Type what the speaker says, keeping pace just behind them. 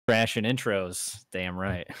Trash and intros. Damn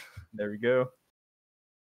right. There we go.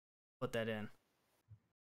 Put that in.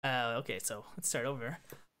 Okay, so let's start over.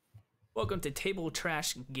 Welcome to Table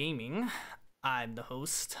Trash Gaming. I'm the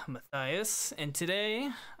host, Matthias, and today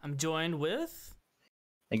I'm joined with...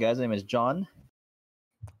 Hey guys, my name is John.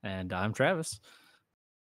 And I'm Travis.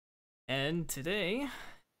 And today,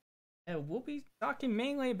 we'll be talking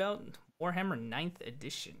mainly about Warhammer 9th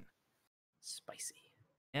Edition. Spicy.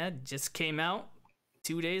 Yeah, it just came out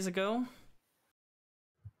 2 days ago.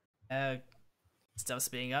 Stuff's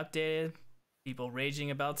being updated. People raging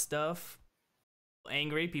about stuff. People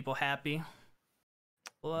angry, people happy.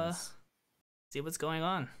 We'll see what's going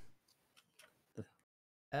on.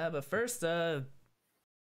 But first, let's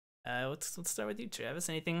start with you, Travis.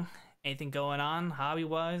 Anything going on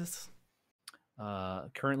hobby-wise?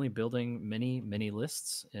 Currently building mini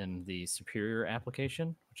lists in the superior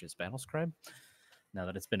application, which is Battlescribe. Now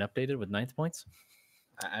that it's been updated with 9th points.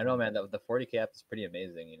 I know, man. The 40k app is pretty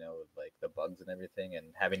amazing. You know, with like the bugs and everything, and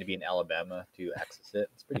having to be in Alabama to access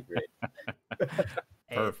it. It's pretty great.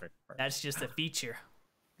 Hey, Perfect. That's just a feature.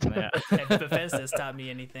 Yeah. If Bethesda's taught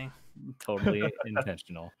me anything. Totally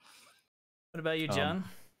intentional. What about you, John?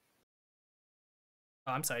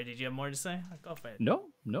 Oh, I'm sorry. Did you have more to say? Go for it. No.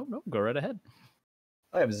 Go right ahead.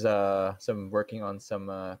 I was working on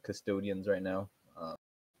some custodians right now.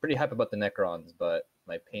 Pretty happy about the Necrons, but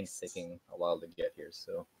my paint's taking a while to get here,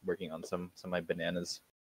 so working on some of my bananas.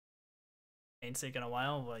 Paint's taking a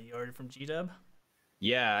while. What, you ordered from G-Dub?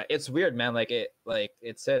 Yeah, it's weird, man. Like it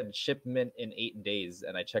said shipment in 8 days,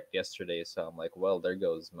 and I checked yesterday, so I'm like, well, there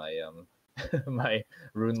goes my my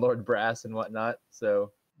Rune Lord brass and whatnot.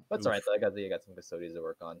 So that's all right. I got some custodians to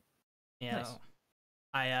work on. Yeah, Nice.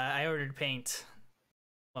 I ordered paint.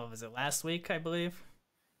 What was it, last week, I believe?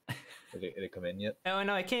 Did it come in yet? Oh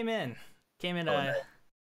no, it came in. Nice.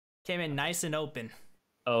 Came in nice and open.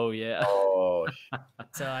 Oh yeah. Oh,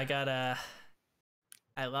 So I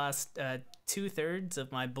lost 2/3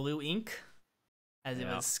 of my blue ink as it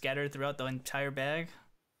was scattered throughout the entire bag.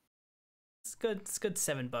 It's good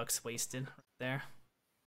 $7 wasted right there.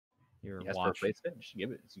 Your yes, watch. replacement. You should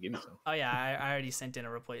give me some. Oh yeah, I already sent in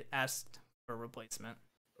asked for a replacement.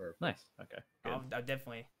 Perfect. Nice. Okay. Good. I'll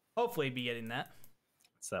definitely, hopefully be getting that.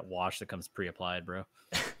 It's that wash that comes pre-applied, bro.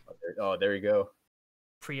 Oh, there you go.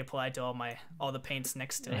 Pre-applied to all the paints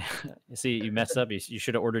next to it. You see, you messed up. You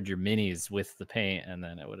should have ordered your minis with the paint, and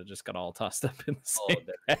then it would have just got all tossed up in the same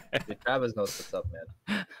bag. Travis knows what's up, man.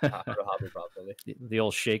 How to hobby properly. The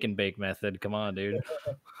old shake and bake method. Come on, dude.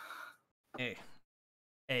 Hey,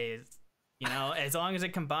 you know, as long as it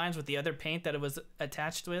combines with the other paint that it was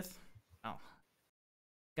attached with,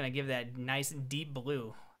 gonna give that nice deep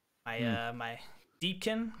blue. My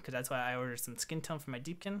Deepkin, because that's why I ordered some skin tone for my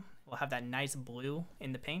Deepkin. We'll have that nice blue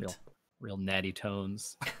in the paint. Real natty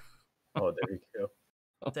tones. Oh, there you go.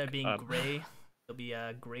 Instead of being gray, it'll be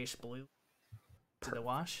a grayish blue to the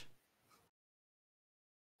wash.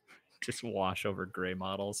 Just wash over gray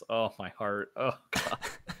models. Oh, my heart. Oh, God.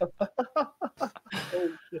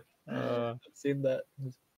 Oh, shit. I've seen that.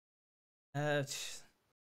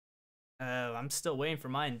 I'm still waiting for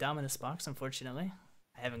my Indominus box, unfortunately.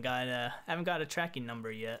 I haven't got a tracking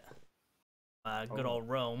number yet. Good old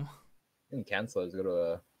Rome. You can cancel it. Go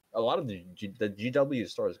to a lot of the GW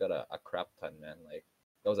stores got a crap ton, man. Like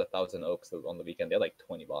that was 1,000 Oaks on the weekend. They had like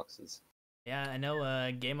 20 boxes. Yeah, I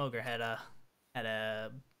know. Game Ogre had a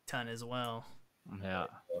ton as well. Yeah.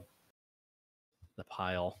 The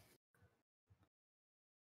pile.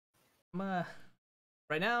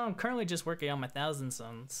 Right now, I'm currently just working on my Thousand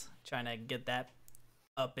Suns, trying to get that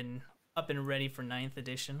up and ready for 9th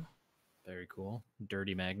edition. Very cool.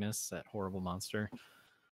 Dirty Magnus, that horrible monster.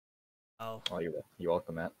 Oh, You're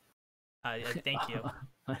welcome, Matt. thank you.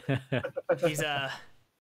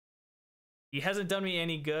 He hasn't done me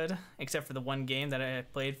any good except for the one game that I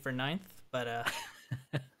played for 9th, but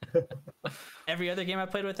every other game I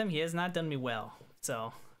played with him, he has not done me well.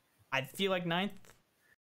 So I feel like 9th,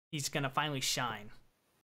 he's gonna finally shine.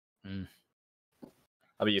 How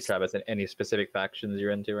about you, Travis? Any specific factions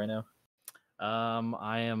you're into right now?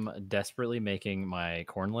 I am desperately making my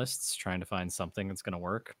corn lists, trying to find something that's going to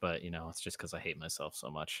work, but it's just because I hate myself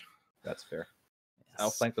so much. That's fair. Yes.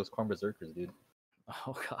 I'll flank those corn berserkers, dude.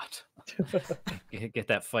 Oh God. Get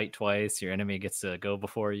that fight twice. Your enemy gets to go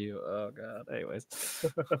before you. Oh God. Anyways.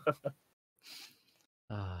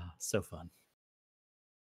 So fun.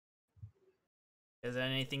 Is there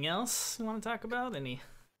anything else you want to talk about?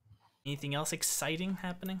 Anything else exciting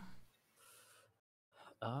happening?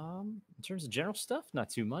 In terms of general stuff,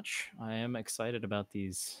 not too much. I am excited about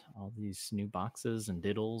all these new boxes and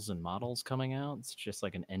diddles and models coming out. It's just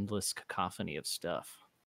like an endless cacophony of stuff.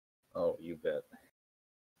 Oh, you bet.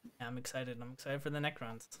 Yeah, I'm excited. I'm excited for the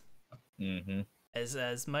Necrons. Mm-hmm.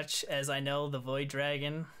 As much as I know the Void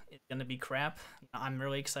Dragon is gonna be crap, I'm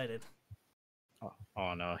really excited.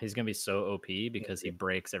 Oh no, he's gonna be so OP because he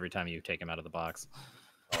breaks every time you take him out of the box.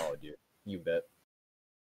 Oh, dude, you bet.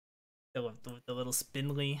 The little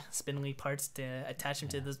spindly parts to attach him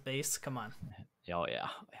to this base. Come on. Oh yeah.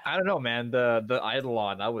 I don't know, man. The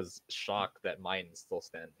Eidolon, I was shocked that mine is still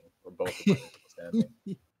standing, or both of mine are still standing.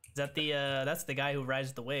 Is that the that's the guy who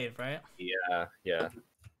rides the wave, right? Yeah, yeah.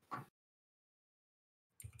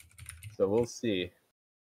 So we'll see.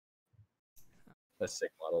 A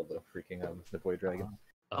sick model, the freaking the Void Dragon.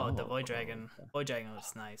 Oh, the Void Dragon. Void Dragon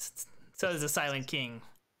looks nice. So is the Silent King,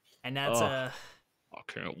 and that's I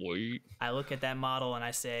can't wait. I look at that model and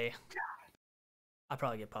I say, I'll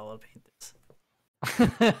probably get Paulo to paint this.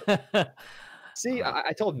 See,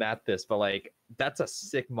 I told Matt this, but like that's a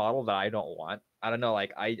sick model that I don't want. I don't know,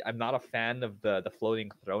 like I'm not a fan of the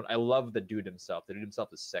floating throne. I love the dude himself. The dude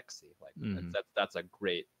himself is sexy. Like that's a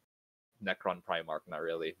great Necron Primarch, not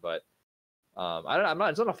really, but I'm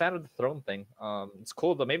not a fan of the throne thing. It's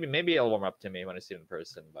cool, but maybe it'll warm up to me when I see it in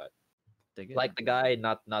person. But like the guy,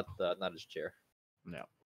 not his chair. No,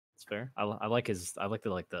 it's fair. I like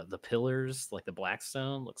the pillars, like the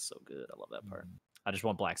Blackstone looks so good. I love that part. I just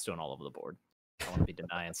want Blackstone all over the board. I want to be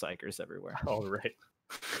denying psychers everywhere. Oh right.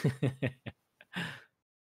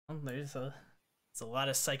 There's a lot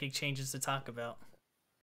of psychic changes to talk about.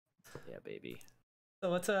 Yeah, baby.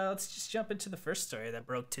 So let's just jump into the first story that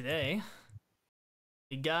broke today.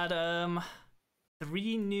 We got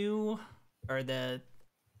 3 new, or the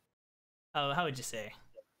how would you say,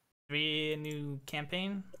 3 new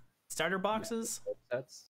campaign starter boxes.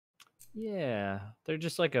 That's Yeah, they're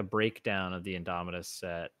just like a breakdown of the Indomitus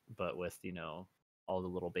set, but with all the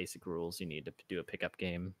little basic rules you need to do a pickup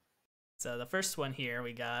game. So the first one here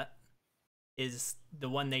we got is the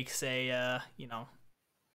one they say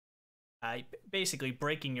basically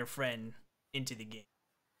breaking your friend into the game.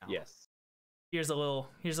 yes. Here's a little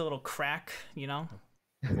crack, have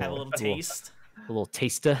a little taste. A little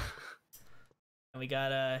taster. And we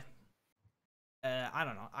got I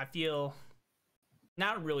don't know. I feel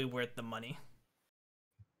not really worth the money.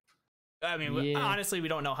 I mean, honestly, we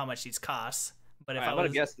don't know how much these cost. But if I'm gonna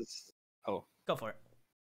guess this. Oh, go for it.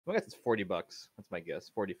 I guess it's $40. That's my guess.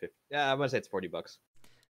 40, 50. Yeah, I'm gonna say it's $40.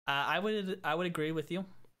 I would agree with you,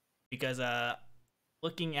 because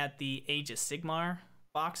looking at the Age of Sigmar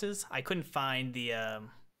boxes, I couldn't find the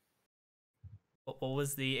what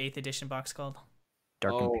was the 8th edition box called?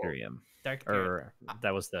 Dark Imperium. Dark Imperium.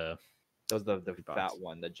 That was the fat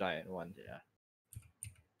one, the giant one. Yeah.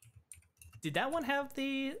 Did that one have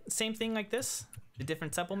the same thing like this? The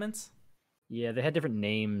different supplements? Yeah, they had different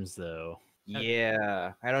names though.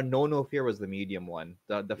 Yeah, I don't know. No Fear was the medium one.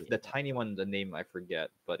 The tiny one, the name I forget,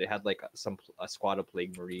 but it had like a squad of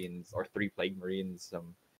Plague Marines, or 3 Plague Marines,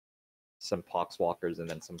 some Poxwalkers, and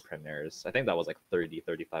then some Primaires. I think that was like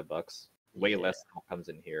 $30-$35. Way less than what comes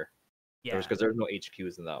in here. Yeah, because there's no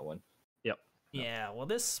HQs in that one. Yep. Yeah, well,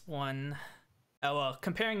 this one,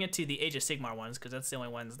 comparing it to the Age of Sigmar ones, because that's the only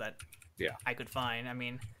ones that I could find. I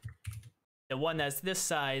mean, the one that's this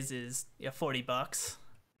size is $40,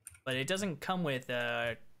 but it doesn't come with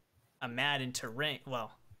a Madden terrain.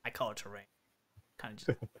 Well, I call it terrain. Kind of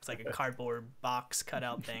just looks like a cardboard box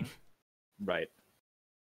cutout thing. Right.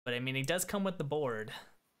 But I mean, it does come with the board,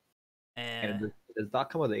 and it does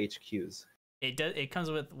not come with the HQs. It does. It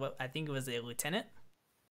comes with what I think it was a lieutenant,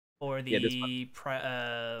 or the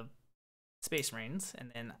Space Marines,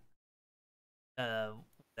 and then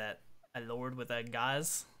that a lord with a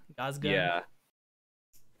Gauss gun. Yeah,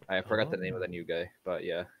 I forgot the name of the new guy, but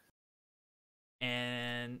yeah.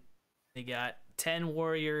 And they got 10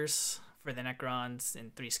 warriors for the Necrons,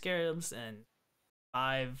 and 3 Scarabs, and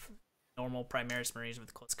 5 normal Primaris Marines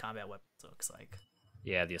with close combat weapons. It looks like.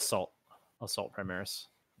 Yeah, the assault Primaris.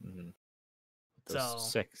 Mm-hmm.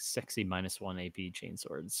 Those sexy -1 AP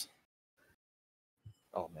chainswords.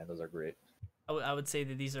 Oh man, those are great. I would say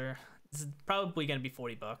that this is probably going to be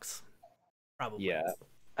 $40. Probably. Yeah,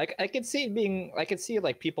 I could see it being. I could see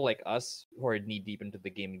like people like us who are knee deep into the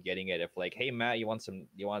game and getting it. If like, hey Matt, you want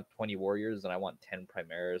 20 warriors and I want 10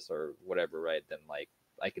 Primaris or whatever, right? Then like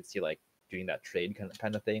I could see like doing that trade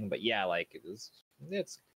kind of thing. But yeah, like it's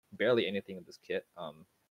barely anything in this kit.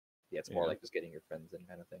 Yeah, it's more like just getting your friends in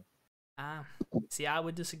kind of thing. See, I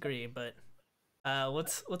would disagree, but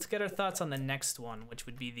let's get our thoughts on the next one, which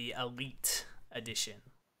would be the Elite Edition.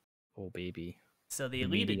 Oh baby! So the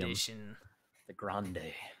Elite Edition, the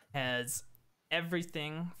Grande, has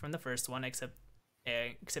everything from the first one, except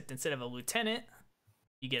instead of a lieutenant,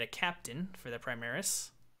 you get a captain for the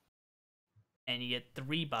Primaris, and you get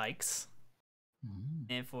 3 bikes.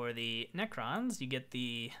 And for the Necrons, you get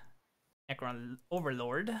the Necron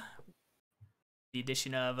Overlord, the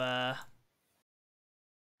addition of I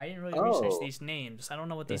didn't really research these names. I don't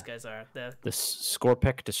know what these guys are. The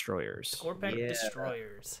Scorpec Destroyers. Scorpec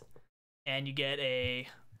Destroyers. And you get a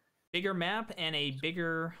bigger map and a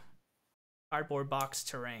bigger cardboard box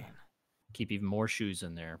terrain. Keep even more shoes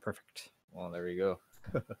in there. Perfect. Well, there we go.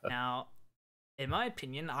 Now, in my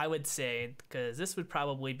opinion, I would say, because this would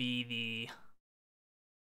probably be the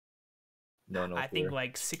I think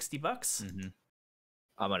like $60. Mm-hmm.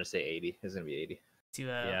 I'm gonna say 80. It's gonna be 80. To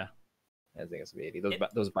yeah, I think it's gonna be 80.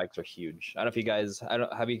 Those bikes are huge. I don't know if you guys.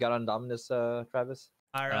 Have you got on Dominus, Travis?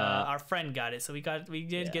 Our friend got it, so we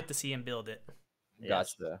did get to see him build it.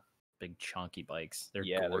 Gotcha. Big chunky bikes. They're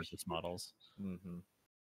gorgeous models. Mm-hmm.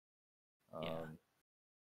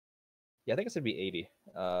 Yeah, I think it's gonna be 80.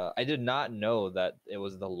 I did not know that it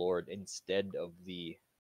was the Lord instead of the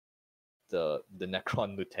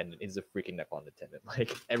Necron Lieutenant. Is a freaking Necron Lieutenant.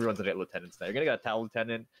 Like everyone's gonna get lieutenants now. You're gonna get a Tal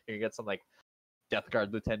Lieutenant. You're gonna get some like Death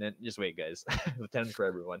Guard Lieutenant. Just wait, guys. Lieutenants for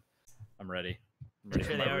everyone. I'm ready. I'm ready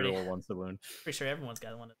for my real once a wound. Pretty sure everyone's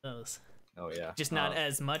got one of those. Oh yeah. Just not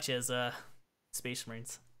as much as Space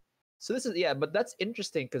Marines. So this is but that's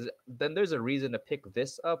interesting because then there's a reason to pick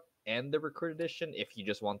this up and the Recruit Edition if you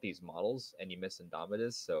just want these models and you miss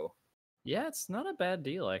Indomitus. So yeah, it's not a bad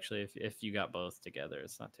deal actually. If you got both together,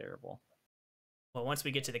 it's not terrible. Well, once we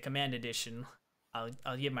get to the Command Edition,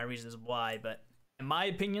 I'll give my reasons why. But in my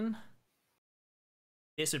opinion,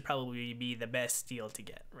 this would probably be the best deal to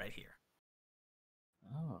get right here.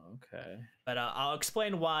 Oh, okay. But I'll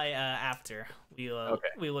explain why after we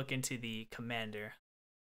look into the Commander.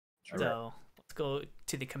 Sure. So let's go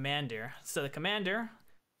to the Commander. So the Commander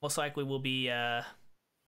most likely will be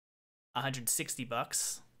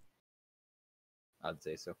 $160. I'd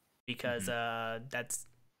say so because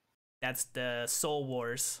that's the Soul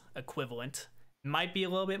Wars equivalent. Might be a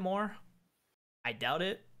little bit more. I doubt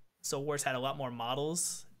it. Soul Wars had a lot more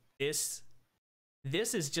models. This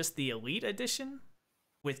is just the Elite Edition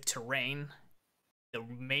with terrain, the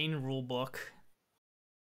main rulebook,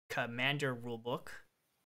 Commander rulebook,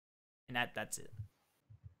 and that's it.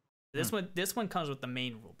 This one comes with the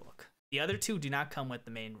main rulebook. The other two do not come with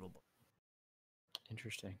the main rulebook.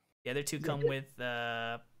 Interesting. The other two come with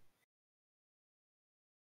the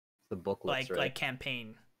booklets, like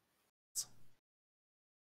campaign.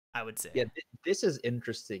 I would say. Yeah, this is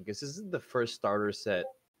interesting because this is the first starter set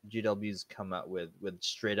GW's come out with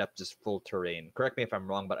straight up just full terrain. Correct me if I'm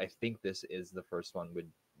wrong, but I think this is the first one with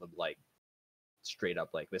like straight up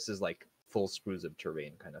like this is like full sprues of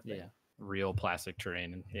terrain kind of thing. Yeah, real plastic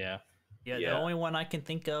terrain. Yeah. The only one I can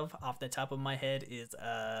think of off the top of my head is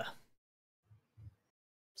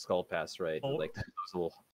Skull Pass, right? Like those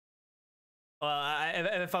little.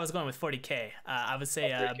 If I was going with 40K, I would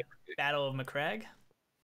say Battle of McCrag.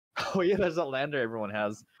 Oh yeah, there's a lander everyone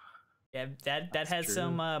has. Yeah, that has true.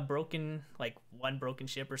 Some broken, like one broken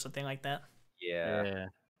ship or something like that. Yeah.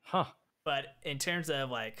 Huh. But in terms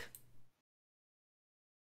of like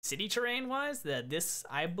city terrain wise, I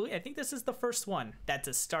think this is the first one that's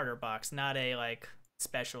a starter box, not a like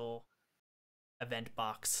special event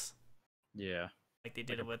box. Yeah. Like they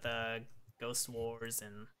did it with Ghost Wars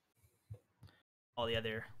and all the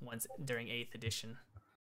other ones during 8th edition.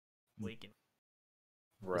 Weekend.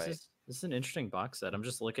 Right. This is an interesting box set. I'm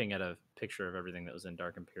just looking at a picture of everything that was in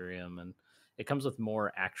Dark Imperium, and it comes with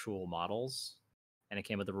more actual models, and it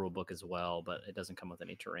came with the rule book as well, but it doesn't come with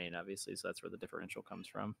any terrain, obviously, so that's where the differential comes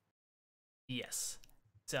from. Yes.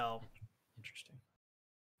 So interesting.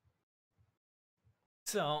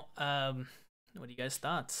 So, what do you guys'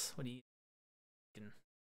 thoughts? What do you thinking?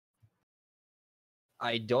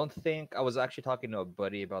 I don't think I was actually talking to a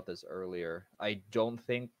buddy about this earlier. I don't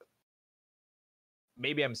think.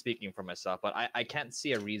 Maybe I'm speaking for myself, but I can't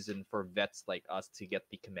see a reason for vets like us to get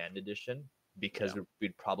the Command Edition because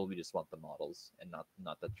we'd probably just want the models and not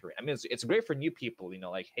the terrain. I mean, it's great for new people,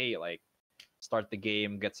 like, hey, like, start the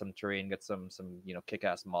game, get some terrain, get some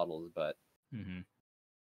kick-ass models, but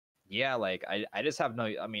yeah, like, I just have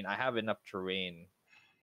I have enough terrain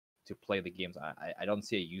to play the games. I don't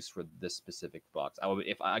see a use for this specific box. I would,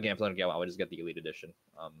 if I was gonna get one, I would just get the Elite Edition.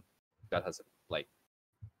 That has like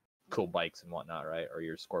cool bikes and whatnot, right? Or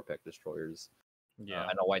your Scorpec Destroyers. Yeah,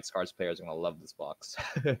 I know White Scars players are gonna love this box.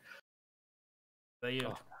 But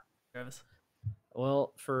you, Travis?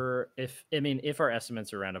 Well, if our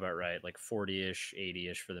estimates are round about right, like 40-ish,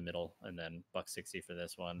 80-ish for the middle, and then $160 for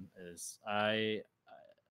this one is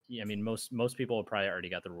most people have probably already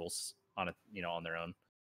got the rules on it, on their own.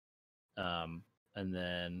 And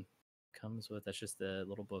then comes with. That's just the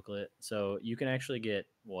little booklet. So you can actually get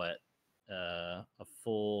what a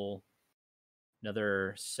full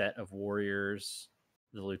another set of warriors,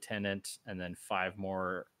 the lieutenant, and then 5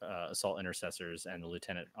 more assault intercessors and the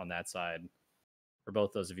lieutenant on that side. For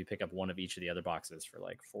both those, if you pick up one of each of the other boxes for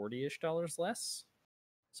like $40-ish less.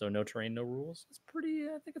 So no terrain, no rules. It's pretty.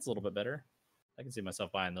 I think it's a little bit better. I can see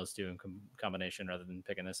myself buying those two in combination rather than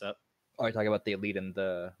picking this up. Oh, you're talking about the elite and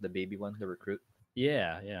the baby one, the recruit.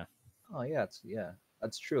 Yeah. Oh yeah,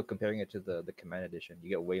 that's true. Comparing it to the command edition, you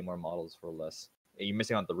get way more models for less. You're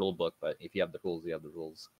missing out the rule book, but if you have the rules, you have the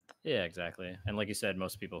rules. Yeah, exactly. And like you said,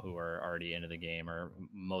 most people who are already into the game are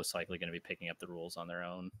most likely going to be picking up the rules on their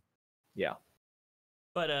own. Yeah.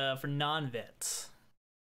 But for non-vets,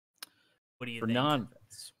 what do you think? For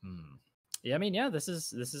non-vets, yeah, I mean, yeah, this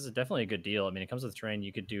is definitely a good deal. I mean, it comes with terrain.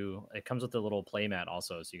 It comes with a little play mat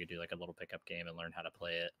also, so you could do like a little pickup game and learn how to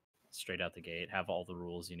play it straight out the gate. Have all the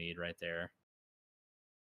rules you need right there.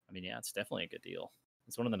 I mean, yeah, it's definitely a good deal.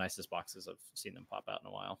 It's one of the nicest boxes I've seen them pop out in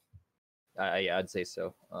a while. Yeah, I'd say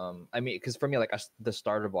so. I mean, because for me, like the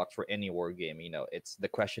starter box for any war game, it's the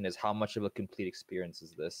question is how much of a complete experience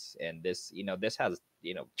is this? And this, this has,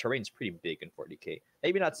 terrain's pretty big in 40K.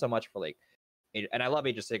 Maybe not so much for like, and I love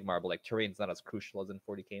Age of Sigmar, but like terrain's not as crucial as in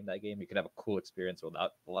 40K in that game. You can have a cool experience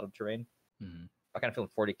without a lot of terrain. Mm-hmm. I kind of feel in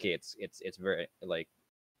 40K, it's very like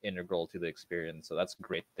integral to the experience. So that's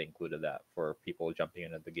great they included that for people jumping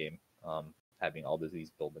into the game, having all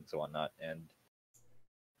these buildings and whatnot. And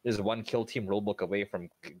there's one kill team rulebook away from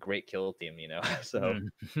great kill team, so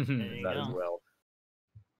that as well.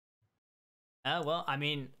 Well, I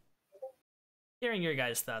mean, hearing your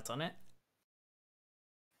guys' thoughts on it,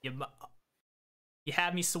 you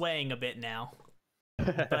have me swaying a bit now,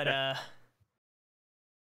 but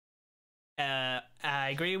I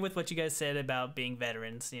agree with what you guys said about being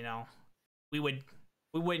veterans. We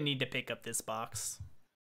wouldn't need to pick up this box.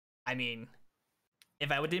 I mean, if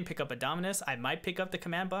I didn't pick up a Dominus, I might pick up the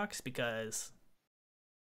command box because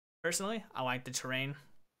personally, I like the terrain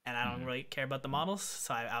and I don't really care about the models,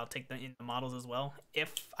 so I'll take the models as well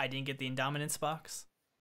if I didn't get the Indominance box.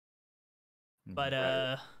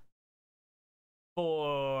 But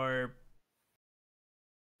for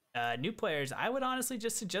new players, I would honestly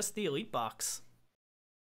just suggest the Elite box.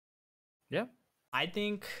 Yeah. I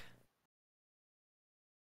think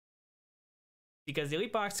because the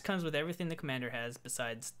Elite box comes with everything the commander has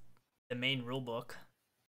besides the main rulebook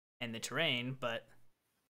and the terrain, but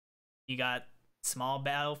you got small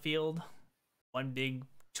battlefield, one big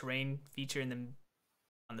terrain feature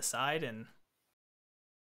on the side, and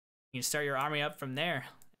you can start your army up from there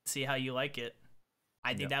and see how you like it.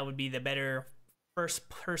 I think that would be the better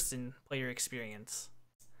first-person player experience.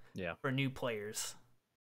 Yeah. For new players.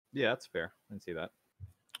 Yeah, that's fair. I can see that.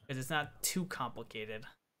 Because it's not too complicated.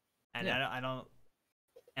 And I don't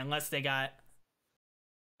unless they got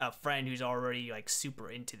a friend who's already like super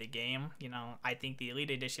into the game, I think the Elite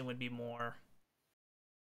Edition would be more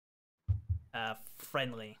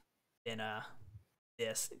friendly than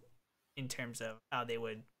this in terms of how they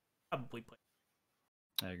would probably play.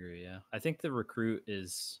 I agree, yeah. I think the recruit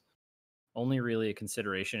is only really a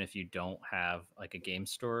consideration if you don't have like a game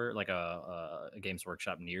store, like a Games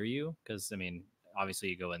Workshop near you, because I mean, obviously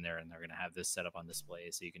you go in there and they're going to have this set up on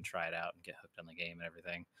display so you can try it out and get hooked on the game and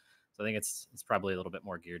everything. So I think it's probably a little bit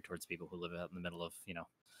more geared towards people who live out in the middle of,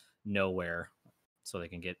 nowhere, so they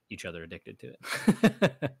can get each other addicted to it.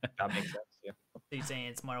 That makes sense, yeah. So you're saying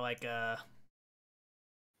it's more like the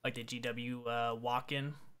GW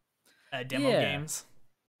walk-in demo games?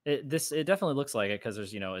 It definitely looks like it because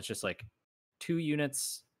there's, it's just like 2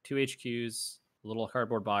 units, 2 HQs, a little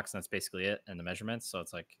cardboard box, and that's basically it, and the measurements. So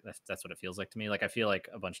it's like that's what it feels like to me. Like I feel like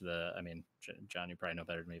a bunch of John, you probably know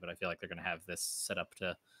better than me, but I feel like they're gonna have this set up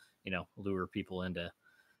to, lure people into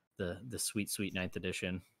the sweet 9th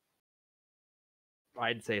edition.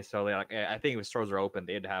 I'd say so. Like I think if stores are open,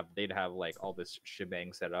 they'd have like all this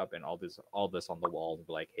shebang set up and all this on the wall and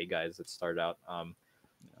be like, hey guys, let's start out.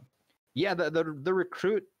 Yeah, the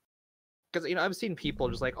recruit, because I've seen people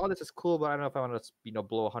just like, oh, this is cool, but I don't know if I want to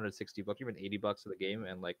blow $160, even $80 for the game,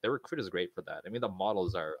 and like the recruit is great for that. I mean, the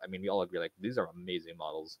models are, we all agree like these are amazing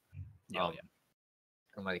models. Yeah.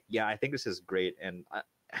 I'm like, yeah, I think this is great, and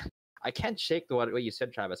I can't shake what you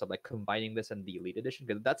said, Travis, of like combining this and the Elite Edition,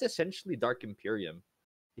 because that's essentially Dark Imperium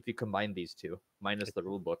if you combine these two minus the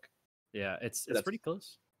rule book. Yeah, it's pretty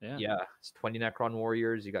close. Yeah, it's 20 Necron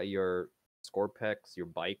warriors. You got your Scorpex, your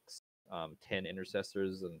bikes, 10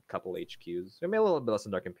 intercessors, and a couple HQs. I mean, a little bit less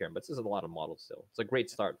than Dark Imperium, but this is a lot of models still. It's a great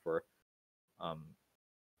start for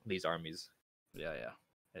these armies. Yeah.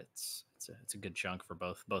 It's a good chunk for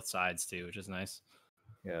both sides too, which is nice.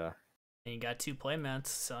 Yeah. And you got 2 playmats,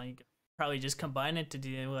 so you could probably just combine it to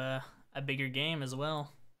do a bigger game as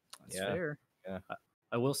well. That's fair. Yeah.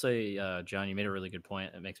 I will say, John, you made a really good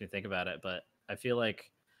point. It makes me think about it, but I feel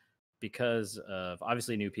like because of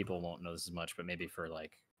obviously new people won't know this as much, but maybe for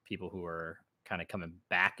like people who are kind of coming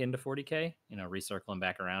back into 40K, you know, recircling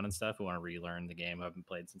back around and stuff, who want to relearn the game, who haven't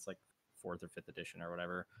played since like 4th or 5th edition or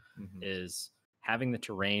whatever, is having the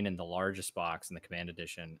terrain in the largest box in the command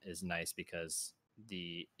edition is nice because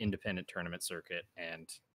the independent tournament circuit and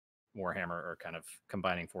Warhammer are kind of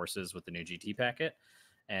combining forces with the new GT packet.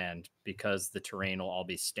 And because the terrain will all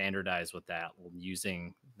be standardized with that,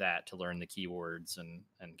 using that to learn the keywords and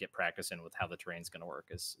get practice in with how the terrain's going to work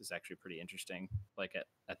is actually pretty interesting, like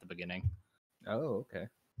at the beginning. Oh, okay.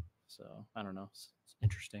 So I don't know. It's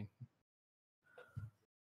interesting.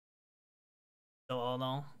 So all in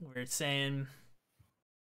all, we're saying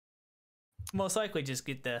most likely just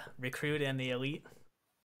get the recruit and the elite.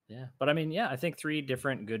 Yeah, but I mean, yeah, I think 3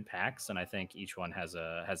 different good packs, and I think each one has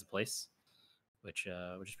a place, which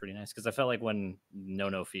is pretty nice. Because I felt like when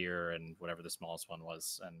No Fear and whatever the smallest one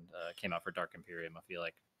was and came out for Dark Imperium, I feel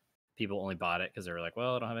like people only bought it because they were like,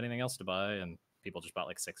 well, I don't have anything else to buy, and people just bought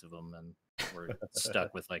like 6 of them, and we're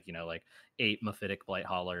stuck with like, you know, like 8 Mephitic Blight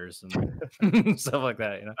Haulers and stuff like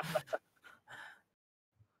that, you know.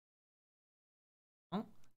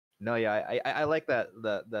 No, yeah, I like that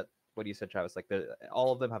what you said, Travis. Like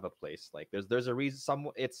all of them have a place. Like there's a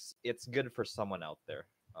reason. It's good for someone out there.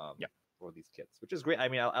 For these kits, which is great. I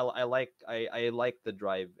mean, I like the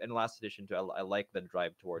drive. And last edition too, I like the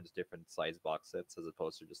drive towards different size box sets as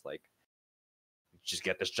opposed to just like just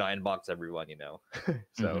get this giant box, everyone. You know.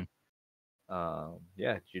 So,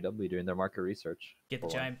 yeah, GW doing their market research. Get the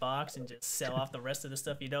giant box and just sell off the rest of the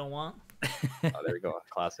stuff you don't want. Oh, there we go,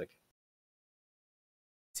 classic.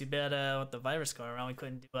 Too bad with the virus going around, we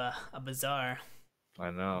couldn't do a bazaar.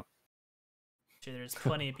 I know. Sure, there's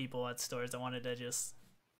plenty of people at stores that wanted to just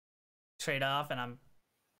trade off, and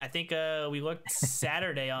I think we looked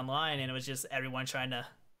Saturday online, and it was just everyone trying to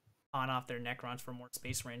pawn off their Necrons for more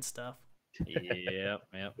Space Marine stuff. Yeah.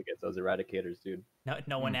 We get those Eradicators, dude.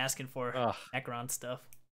 No one asking for Necron stuff.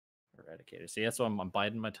 Eradicators. See, that's why I'm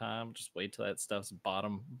biding my time. Just wait till that stuff's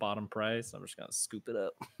bottom price. I'm just gonna scoop it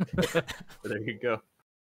up. There you go.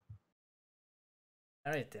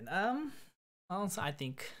 All right then. Well, so I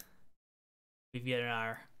think we've given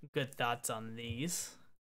our good thoughts on these.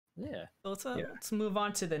 Yeah. So let's move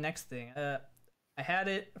on to the next thing. I had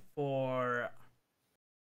it for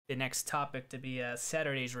the next topic to be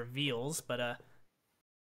Saturday's reveals, but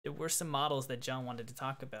there were some models that John wanted to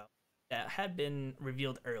talk about that had been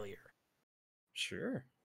revealed earlier. Sure.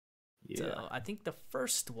 Yeah. So I think the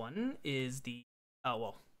first one is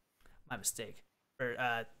my mistake.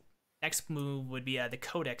 Next move would be the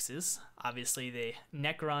Codexes. Obviously, the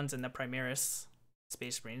Necrons and the Primaris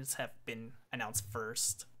Space Marines have been announced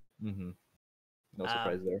first. No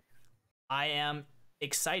surprise there. I am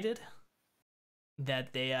excited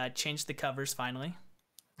that they changed the covers finally.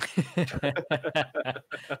 That's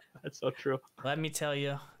so true. Let me tell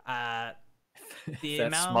you, that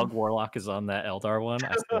Smug Warlock is on that Eldar one,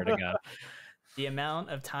 I swear to God. The amount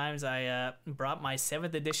of times I brought my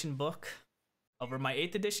 7th edition book over my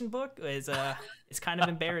 8th edition book is kind of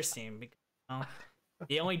embarrassing. Because,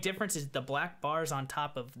 the only difference is the black bars on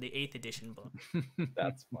top of the 8th edition book.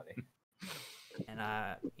 That's funny. And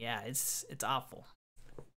yeah, it's awful.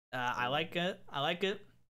 I like it.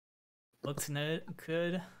 Looks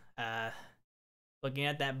good. Looking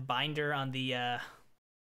at that binder on the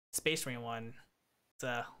Space Marine one,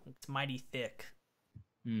 it's mighty thick.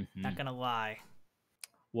 Not gonna lie.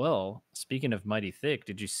 Well, speaking of mighty thick,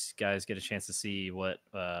 did you guys get a chance to see what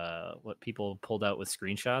people pulled out with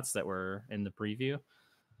screenshots that were in the preview?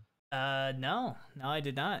 No, I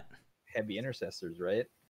did not. Heavy intercessors, right?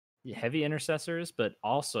 Yeah, heavy intercessors, but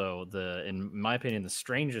also in my opinion, the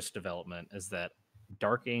strangest development is that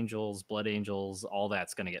Dark Angels, Blood Angels, all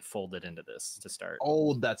that's going to get folded into this to start.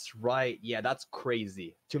 Oh, that's right. Yeah, that's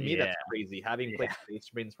crazy. To me, that's crazy. Having played Space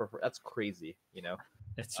Marines that's crazy. You know,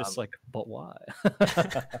 it's just like, but why?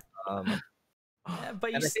 But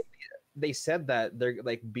I think they said that they're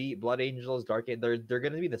like Blood Angels, Dark Angels. They're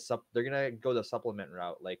going to be they're going to go the supplement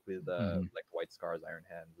route, like with like White Scars, Iron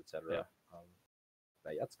Hands, etc. Yeah.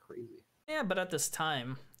 But yeah, that's crazy. Yeah, but at this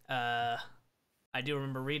time, I do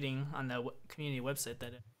remember reading on the community website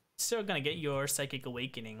that it's still gonna get your Psychic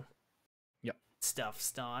Awakening stuff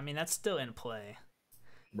still. I mean, that's still in play.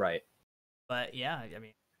 Right. But yeah, I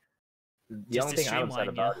mean, the only thing I'm upset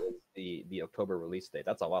about is the October release date.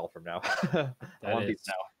 That's a while from now.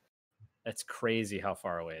 That's crazy how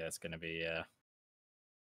far away that's gonna be.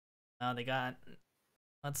 They got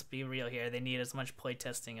let's be real here. They need as much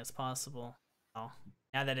playtesting as possible. Oh,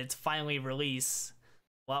 now that it's finally released,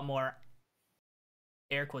 a lot more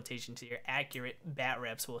air quotations here, accurate bat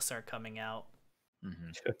reps will start coming out.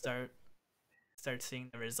 Start seeing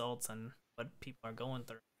the results and what people are going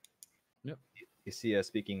through. Yep. You see,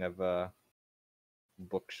 speaking of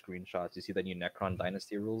book screenshots, you see the new Necron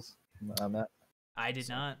Dynasty rules on that? I did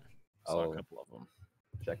not. Saw a couple of them.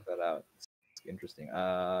 Check that out. It's interesting.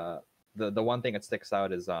 The one thing that sticks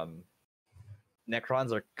out is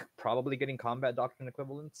Necrons are probably getting combat doctrine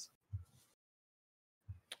equivalents.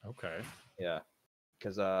 Okay. Yeah,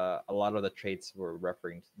 because a lot of the traits were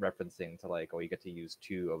referencing to like, oh, you get to use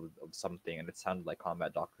 2 of something, and it sounded like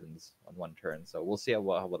combat doctrines on one turn. So we'll see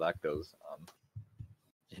how that goes.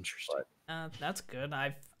 Interesting. That's good.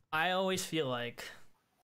 I always feel like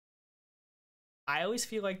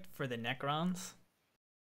for the Necrons,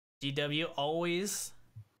 GW always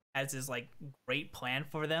has this like great plan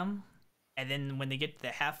for them, and then when they get to the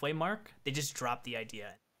halfway mark, they just drop the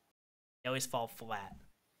idea. They always fall flat.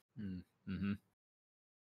 Mm-hmm.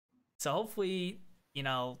 So hopefully,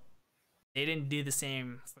 they didn't do the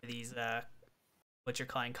same for these what you're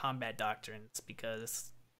calling combat doctrines,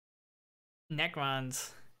 because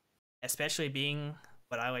Necrons, especially being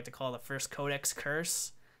what I like to call the first Codex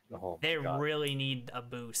curse, they really need a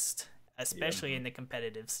boost, especially in the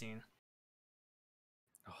competitive scene.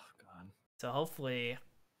 Oh god. So hopefully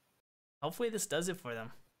this does it for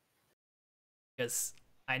them, because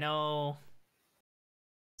I know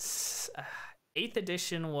 8th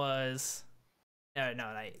edition was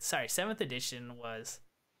 7th edition was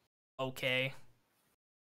okay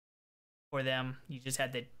for them. You just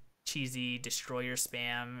had the cheesy destroyer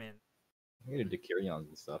spam and you did Decurions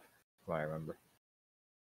and stuff, if I remember.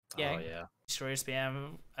 Yeah, oh, yeah. Destroyer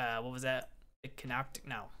spam. What was that? The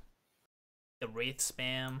Wraith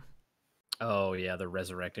spam. Oh yeah, the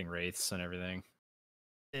resurrecting wraiths and everything.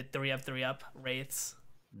 The 3-up Wraiths.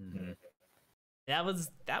 Mm-hmm. That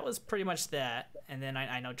was pretty much that. And then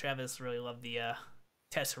I know Travis really loved the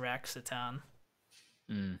Tesseract Satan.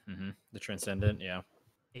 Mm-hmm. The Transcendent, yeah.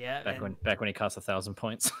 Yeah. Back when he cost 1,000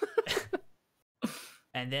 points.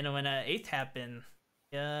 And then when 8th happened,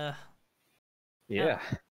 yeah.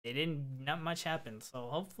 Not much happened. So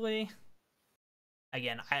hopefully,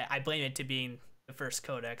 again, I blame it to being the first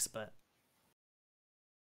Codex, but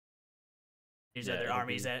there's other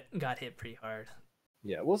armies that got hit pretty hard.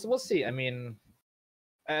 Yeah, we'll see. I mean,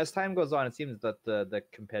 as time goes on, it seems that the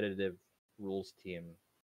competitive rules team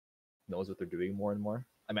knows what they're doing more and more.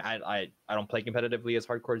 I mean, I don't play competitively as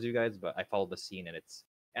hardcore as you guys, but I follow the scene,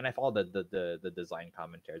 and I follow the design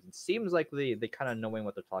commentaries. It seems like they kind of knowing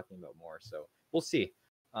what they're talking about more. So we'll see.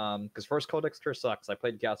 Because first Codex sure sucks. I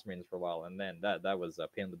played Gas Marines for a while, and then that was a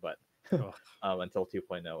pain in the butt until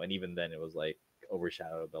 2.0, and even then it was like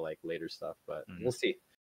overshadowed by like later stuff. But we'll see.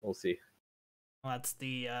 Well,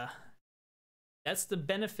 that's the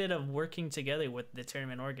benefit of working together with the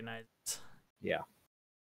tournament organizers. Yeah.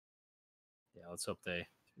 Let's hope they,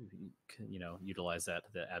 utilize that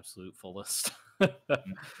to the absolute fullest. All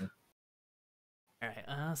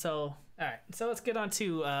right. So let's get on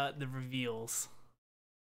to the reveals.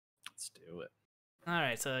 Let's do it. All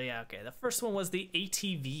right. So okay. The first one was the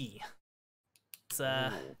ATV. It's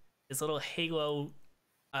this little Halo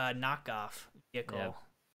knockoff vehicle. Yeah.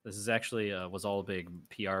 This is actually was all a big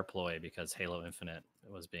PR ploy because Halo Infinite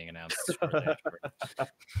was being announced.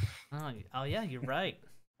 Oh yeah, you're right.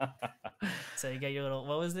 So you got your little,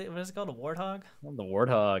 what is it called, a Warthog? The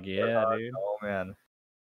Warthog, yeah, dude. Oh man,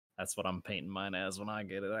 that's what I'm painting mine as when I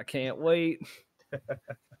get it. I can't wait.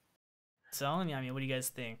 So I mean, what do you guys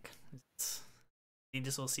think? Do you think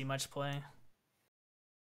this will see much play,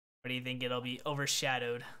 or do you think it'll be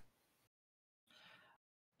overshadowed?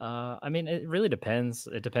 I mean, it really depends.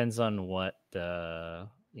 It depends on what like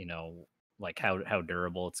how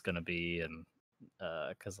durable it's gonna be, and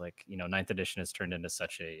because 9th edition has turned into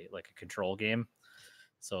such a control game.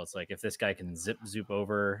 So it's like if this guy can zoop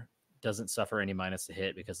over, doesn't suffer any minus to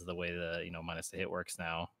hit because of the way the minus to hit works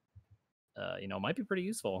now. It might be pretty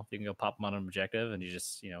useful if you can go pop him on an objective and you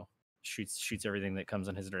just shoots everything that comes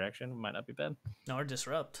in his direction. Might not be bad. Or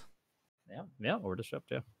disrupt. Yeah, or disrupt.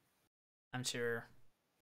 Yeah, I'm sure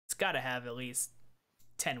it's got to have at least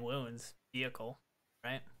 10 wounds vehicle,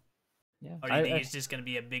 right? Yeah. Or do you think it's just gonna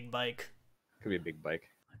be a big bike? Could be a big bike.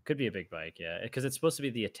 Could be a big bike, yeah, because it's supposed to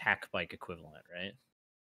be the attack bike equivalent, right?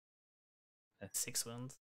 6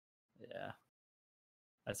 wounds. Yeah,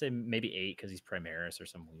 I'd say maybe 8 because he's Primaris or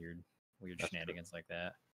some weird shenanigans like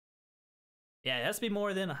that. Yeah, it has to be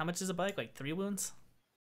more than, how much is a bike? Like 3 wounds?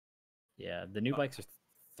 Yeah, the new bikes are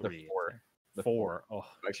 3. The 4. Oh,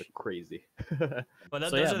 spikes are crazy. Well, So,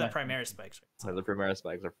 those yeah, are the man. Primera spikes. Right? So the Primera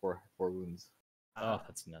spikes are four wounds. Oh,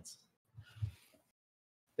 that's nuts.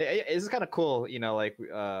 It's kind of cool, you know, like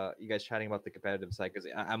you guys chatting about the competitive side, because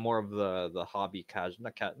I'm more of the hobby casual,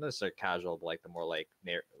 not necessarily casual, but like the more like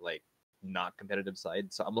not competitive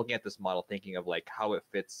side. So I'm looking at this model, thinking of like how it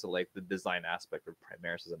fits to like the design aspect of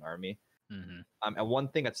Primaris as an army. Mm-hmm. And one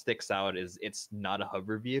thing that sticks out is it's not a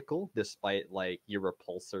hover vehicle, despite like your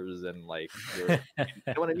repulsors and like your, you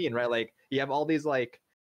know what I mean, right? Like you have all these like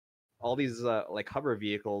hover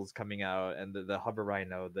vehicles coming out, and the hover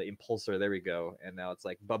rhino, the impulsor, there we go, and now it's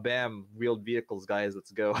like bam, wheeled vehicles, guys,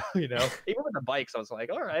 let's go. You know, even with the bikes, I was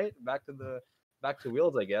like, all right, back to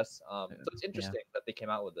wheels, I guess. So it's interesting that they came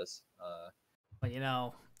out with this. But you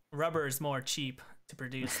know, rubber is more cheap to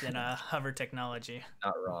produce than hover technology.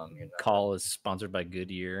 Not wrong. You're not Call is sponsored by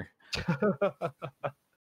Goodyear. wrong.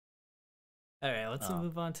 All right, let's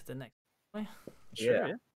move on to the next. Sure,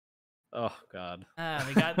 yeah. Oh God.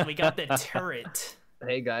 We got the turret.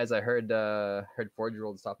 Hey guys, I heard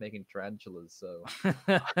 4-year-olds stop making tarantulas, so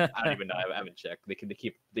I don't even know. I haven't checked.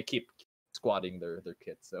 They keep squatting their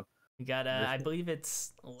kits. So We got I believe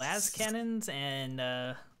it's las cannons and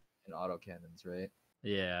auto cannons, right?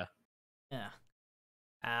 Yeah. yeah.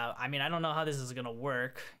 I mean, I don't know how this is gonna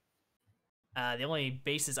work. The only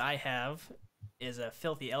bases I have is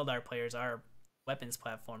filthy Eldar players are weapons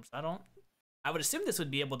platforms. I would assume this would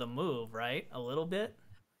be able to move, right? A little bit,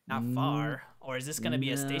 not far. Or is this gonna be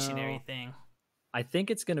a stationary No. thing? I think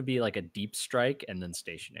it's gonna be like a deep strike and then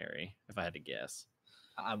stationary, if I had to guess.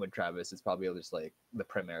 I'm with Travis. It's probably just like the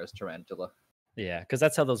Primaris tarantula. Yeah, because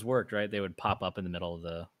that's how those worked, right? They would pop up in the middle of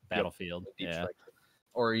the battlefield. Deep Yeah. strike.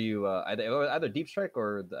 Or you either deep strike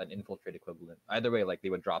or an infiltrate equivalent. Either way, like they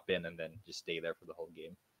would drop in and then just stay there for the whole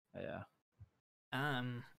game. Yeah.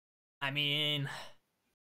 I mean,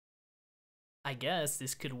 I guess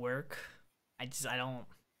this could work. I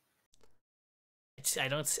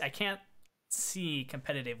can't see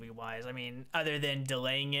competitively wise. I mean, other than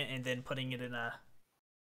delaying it and then putting it in a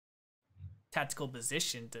tactical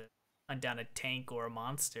position to hunt down a tank or a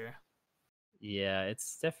monster. Yeah,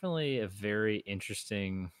 it's definitely a very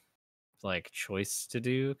interesting like choice to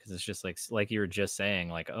do, because it's just like you were just saying,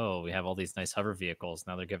 like, oh, we have all these nice hover vehicles,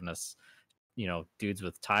 now they're giving us, you know, dudes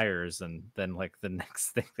with tires, and then like the next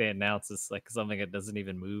thing they announce is like something that doesn't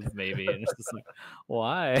even move, maybe, and it's just like,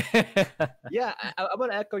 why? Yeah, I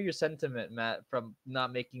want to echo your sentiment, Matt, from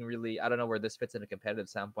not making really. I don't know where this fits in a competitive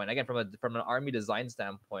standpoint. Again, from an army design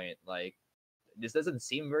standpoint, like this doesn't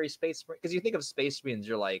seem very space marine, because you think of space marines,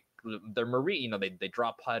 you're like they're marine, you know, they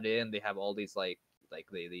drop HUD in, they have all these like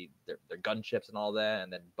their gunships and all that,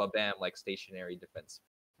 and then bam, like stationary defense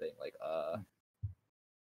thing. Like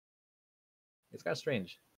it's kind of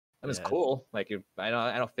strange. I mean, it's cool. Like I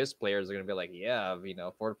know fist players are gonna be like, yeah, you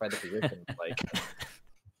know, fortify the position, like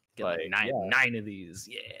Get like nine of these,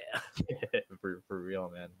 yeah. for real,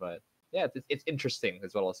 man. But yeah, it's interesting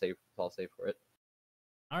is what I'll say for it.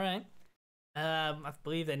 All right. I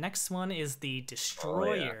believe the next one is the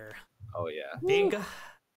Destroyer. Oh yeah. Big,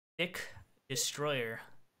 thick Destroyer.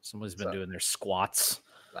 Somebody's been doing their squats.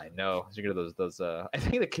 I know. Speaking of those I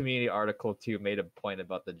think the community article too made a point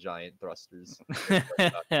about the giant thrusters.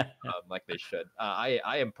 Like they should. I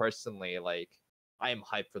am personally like, I am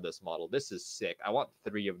hyped for this model. This is sick. I want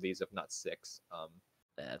 3 of these, if not 6.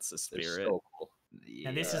 That's the spirit. So cool. Yeah.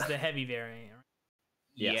 And this is the heavy variant.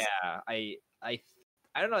 Yes. Yeah,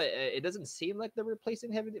 I don't know. It doesn't seem like they're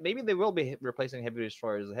replacing heavy. Maybe they will be replacing heavy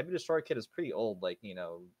destroyers. The heavy destroyer kit is pretty old. Like, you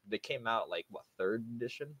know, they came out like what, 3rd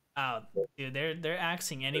edition? Oh, dude, they're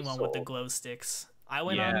axing anyone with the glow sticks. I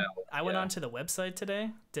went on to the website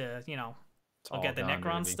today to, you know, look at the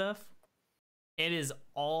Necron stuff. It is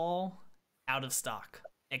all out of stock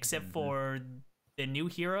except for the new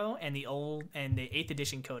hero and the 8th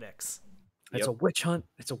edition Codex. It's a witch hunt.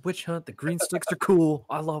 It's a witch hunt. The green sticks are cool.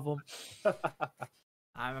 I love them.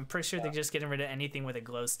 I'm pretty sure they're just getting rid of anything with a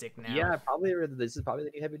glow stick now. Yeah, probably. This is probably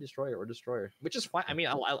the new heavy destroyer, which is fine. I mean,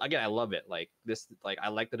 I love it. Like this, like I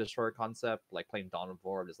like the destroyer concept. Like playing Dawn of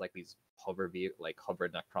War, there's like these hover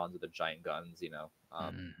Necrons with the giant guns. You know,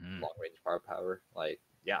 long range firepower. Like,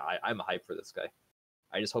 yeah, I'm hyped for this guy.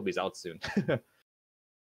 I just hope he's out soon.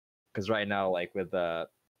 Because right now, like with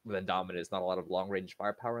Indominus, not a lot of long range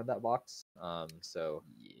firepower in that box. So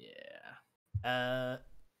yeah.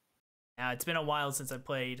 Now it's been a while since I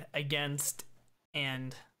played against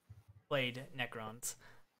and played Necrons,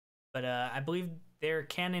 but I believe their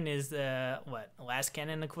cannon is last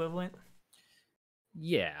cannon equivalent.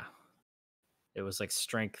 Yeah, it was like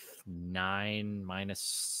strength 9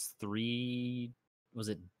 minus 3. Was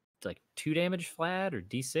it like 2 damage flat or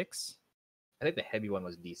D6? I think the heavy one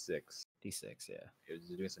was D6. D6, yeah. It was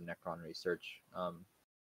doing some Necron research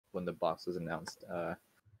when the box was announced.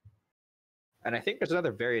 And I think there's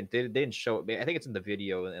another variant. They didn't show it. I think it's in the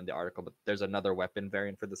video and the article, but there's another weapon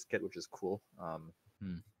variant for this kit, which is cool.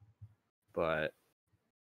 But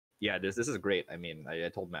yeah, this is great. I mean, I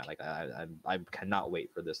told Matt like I cannot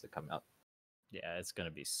wait for this to come out. Yeah, it's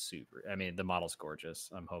gonna be super. I mean, the model's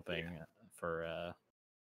gorgeous. I'm hoping for.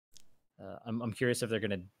 I'm curious if they're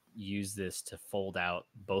gonna use this to fold out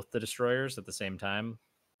both the destroyers at the same time.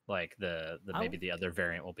 Like maybe the other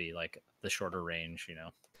variant will be like the shorter range. You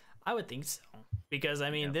know. I would think so, because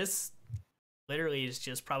I mean this literally is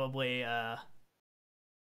just probably how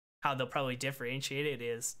they'll probably differentiate it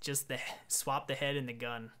is just swap the head and the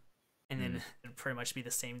gun, and then it'll pretty much be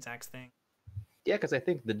the same exact thing. Yeah, because I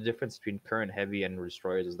think the difference between current heavy and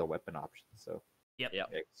destroyers is the weapon option. So yep,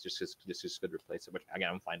 it's just good replace it. Which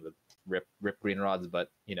again, I'm fine with rip green rods,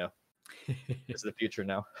 but you know, it's the future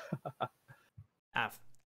now.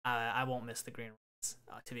 I won't miss the green rods,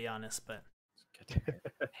 to be honest, but.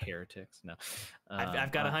 Heretics, no.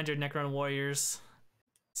 I've got 100 Necron warriors,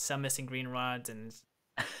 some missing green rods, and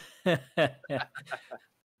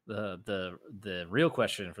the real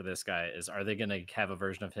question for this guy is: are they going to have a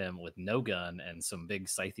version of him with no gun and some big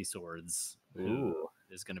scythe swords? Who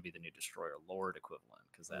is going to be the new Destroyer Lord equivalent?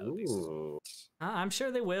 Because that would be. I'm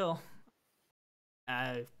sure they will.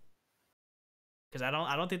 Because I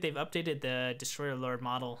don't think they've updated the Destroyer Lord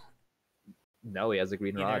model. No, he has a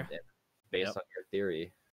green rod. Based on your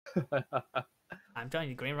theory. I'm telling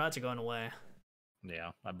you, green rods are going away.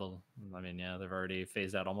 Yeah, I mean, yeah, they've already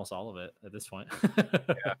phased out almost all of it at this point.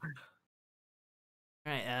 All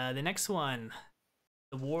right, the next one,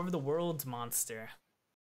 the War of the Worlds monster.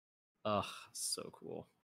 Ugh, so cool.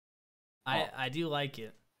 I do like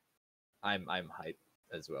it. I'm hyped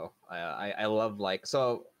as well. I love like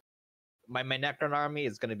so. My Necron army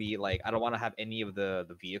is gonna be like I don't want to have any of the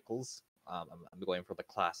vehicles. I'm going for the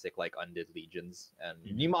classic like Undead Legions and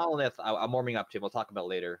New Monolith. I'm warming up to. We'll talk about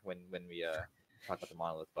later when we talk about the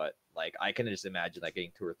Monolith. But like I can just imagine like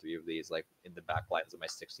getting 2 or 3 of these like in the back lines of my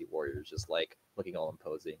 60 warriors, just like looking all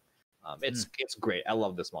imposing. It's great. I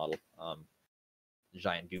love this model.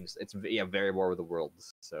 Giant Dooms. It's very War of the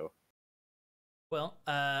Worlds. So well,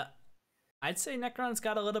 I'd say Necron's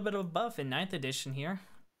got a little bit of a buff in 9th edition here,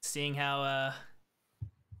 seeing how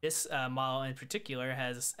this model in particular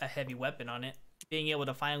has a heavy weapon on it. Being able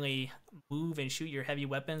to finally move and shoot your heavy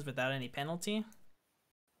weapons without any penalty.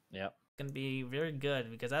 Yep. Going to be very good,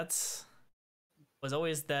 because was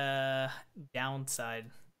always the downside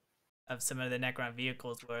of some of the Necron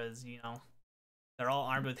vehicles, was, you know, they're all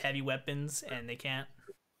armed with heavy weapons and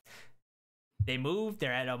they move,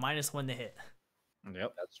 they're at a -1 to hit.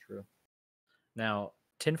 Yep. That's true. Now,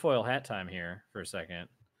 tinfoil hat time here for a second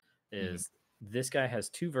is this guy has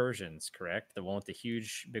 2 versions, correct? The one with the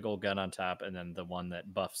huge big old gun on top, and then the one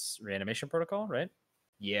that buffs reanimation protocol, right?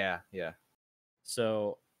 Yeah.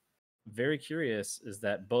 So very curious is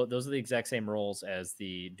that those are the exact same roles as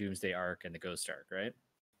the Doomsday Arc and the Ghost Arc, right?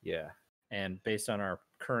 Yeah. And based on our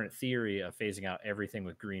current theory of phasing out everything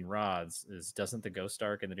with green rods, doesn't the Ghost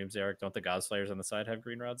Arc and the Doomsday Arc, don't the Godslayers on the side have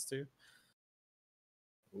green rods too?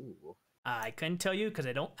 Ooh. I couldn't tell you because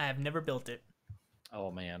I've never built it.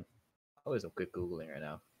 Oh man. I'll do some quick Googling right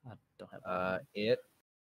now. I don't have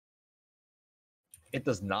it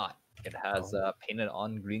does not. It has painted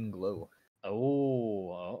on green glow.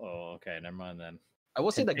 Okay, never mind then. I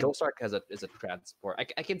will say that Ghost Arc is a transport.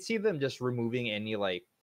 I can see them just removing any like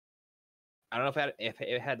I don't know if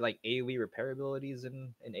it had like AoE repair abilities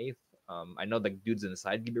in 8th. I know the dudes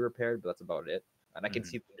inside can be repaired, but that's about it. And I can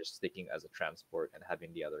see them just sticking as a transport and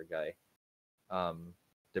having the other guy,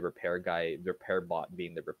 the repair bot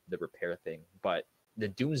being the repair thing. But the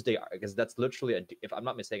Doomsday Arc, because that's literally if I'm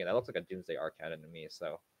not mistaken, that looks like a Doomsday Arc cannon to me.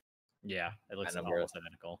 So yeah, it looks almost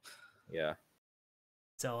identical. Yeah.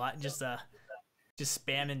 So just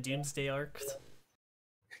spamming Doomsday Arcs.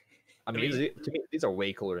 I mean, to me, these are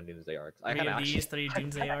way cooler than Doomsday Arcs. I had these 3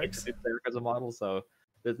 Doomsday Arcs as a model, so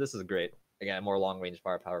this is great. Again, more long range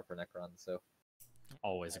firepower for Necron. So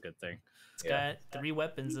always a good thing. It's got 3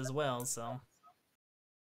 weapons as well, so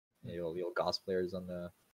you'll cosplayers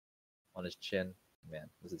on his chin. Man,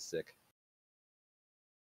 this is sick.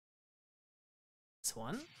 This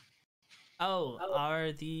one?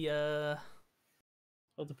 Are the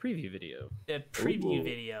the preview video. The preview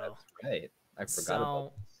video. That's right. I forgot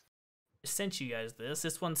about this. I sent you guys this.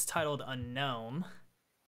 This one's titled Unknown.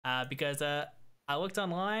 Because I looked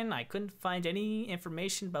online, I couldn't find any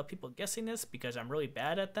information about people guessing this because I'm really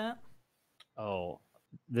bad at that. Oh,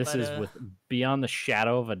 this is with beyond the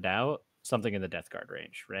shadow of a doubt, something in the Death Guard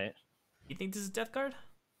range, right? You think this is Death Guard?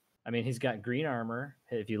 I mean, he's got green armor.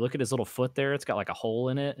 If you look at his little foot there, it's got like a hole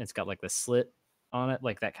in it. It's got like the slit on it,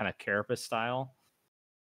 like that kind of carapace style.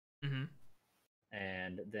 Mm-hmm.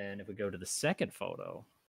 And then if we go to the second photo,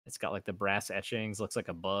 it's got like the brass etchings, looks like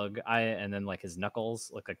a bug. And then like his knuckles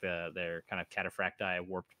look like their kind of cataphracti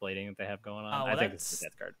warped plating that they have going on. Oh, well, I think it's the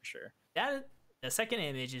Death Guard for sure. The second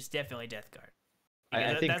image is definitely Death Guard.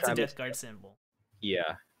 I think that's Travis, a Death Guard symbol.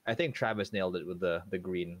 Yeah, I think Travis nailed it with the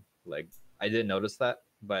green. Like, I didn't notice that,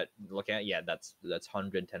 but looking at that's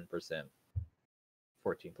 110%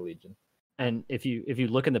 14th Legion. And if you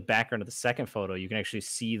look in the background of the second photo, you can actually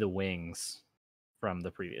see the wings from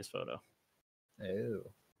the previous photo. Oh.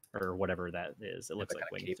 Or whatever that is. It looks like kind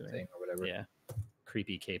of wings cape to me. thing or whatever. Yeah.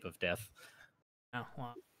 Creepy cape of death. Oh,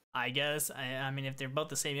 well, I guess I mean if they're both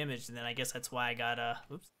the same image, then I guess that's why I got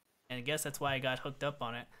and I guess that's why I got hooked up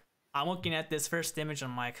on it. I'm looking at this first image,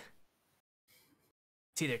 I'm like,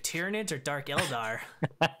 it's either Tyranids or Dark Eldar.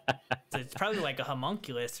 So it's probably like a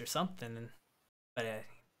homunculus or something, but it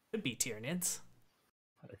could be Tyranids.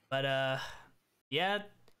 But yeah,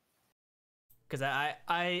 because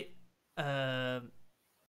I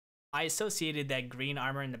associated that green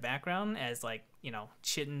armor in the background as like, you know,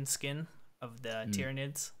 chitin skin of the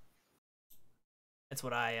Tyranids. That's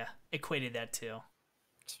what I equated that to.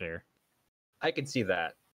 It's fair. I can see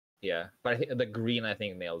that. Yeah, but I think the green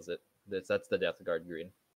nails it. That's the Death Guard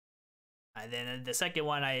green. And then the second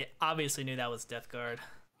one, I obviously knew that was Death Guard.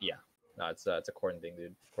 Yeah, no, it's a Corn thing,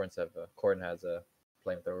 dude. Corn has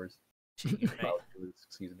flamethrowers. Right.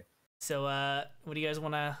 Excuse me. So, what do you guys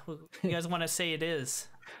wanna say it is?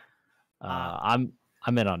 I'm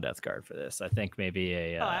in on Death Guard for this. I think maybe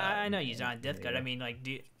a. I know you're on Death Guard. I mean, like,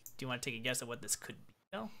 do you want to take a guess at what this could be?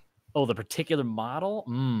 No? Oh, the particular model.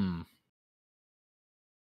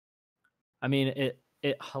 I mean,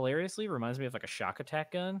 it hilariously reminds me of like a shock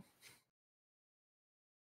attack gun.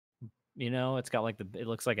 You know, it's got like it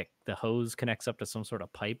looks like the hose connects up to some sort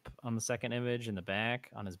of pipe on the second image in the back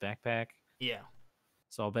on his backpack. Yeah.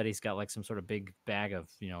 So I'll bet he's got like some sort of big bag of,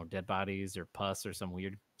 you know, dead bodies or pus or some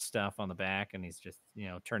weird stuff on the back, and he's just, you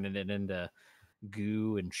know, turning it into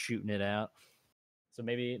goo and shooting it out. So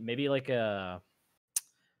maybe like a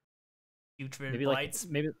Putrid maybe Blights,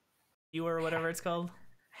 like maybe Viewer or whatever it's called.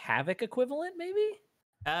 Havoc equivalent, maybe.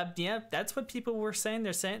 Yeah, that's what people were saying.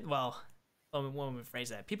 They're saying, well, let me rephrase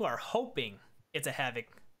that. People are hoping it's a Havoc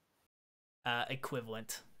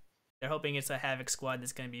equivalent. They're hoping it's a Havoc squad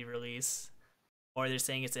that's going to be released, or they're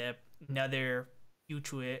saying it's another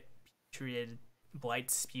putrid blight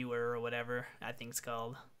spewer or whatever I think it's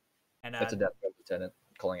called. And that's a Death Guard lieutenant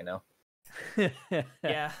calling it now.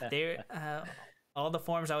 Yeah, they all the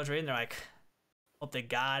forums I was reading, they're like, hope to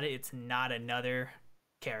God it's not another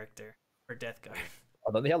character for Death Guard.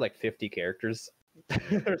 Although they have like 50 characters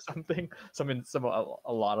or something.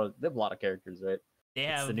 A lot of characters, right? They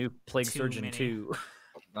it's have the new Plague too Surgeon many. 2.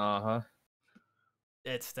 Uh-huh.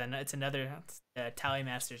 It's another Tally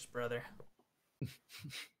Master's brother.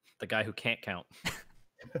 The guy who can't count.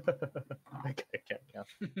 I can't count.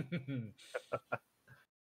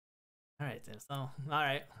 All right, then. So, all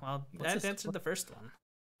right. Well, that answered the first one.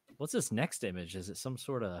 What's this next image? Is it some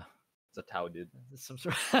sort of? It's a Tau, dude. Some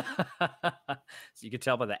sort. So you can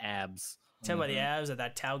tell by the abs. Tell by the abs of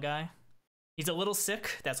that Tau guy. He's a little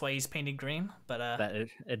sick. That's why he's painted green. But that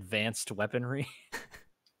advanced weaponry.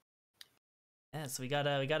 Yeah. So we got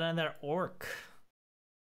another orc.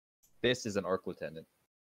 This is an orc lieutenant.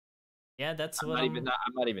 Yeah, that's I'm what I'm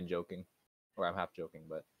not even joking, or I'm half joking,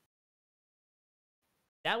 but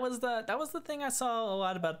that was the thing I saw a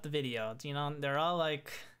lot about the video. You know, they're all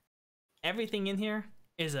like, everything in here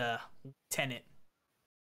is a lieutenant.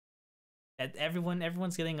 That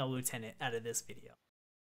everyone's getting a lieutenant out of this video.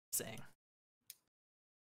 Saying.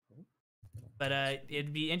 But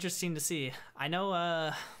it'd be interesting to see. I know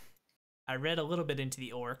I read a little bit into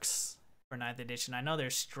the orcs for 9th edition. I know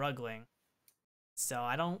they're struggling. So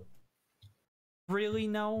I don't really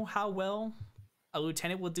know how well a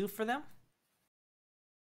lieutenant will do for them.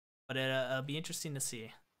 But it'll be interesting to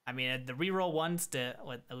see. I mean, the reroll ones, the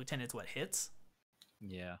lieutenant's what, hits?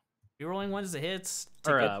 Yeah. Rerolling ones, the hits?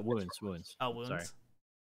 Or wounds. Oh, wounds? Sorry.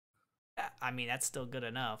 I mean, that's still good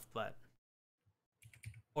enough, but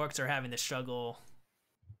orcs are having to struggle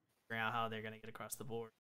figuring out how they're going to get across the board,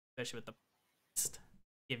 especially with the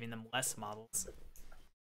giving them less models.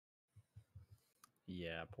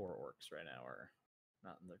 Yeah, poor orcs right now are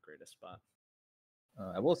not in the greatest spot.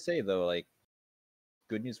 I will say though, like,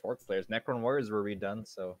 good news for orc players. Necron Warriors were redone,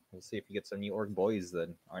 so we'll see if you get some new orc boys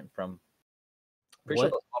that aren't from. Pretty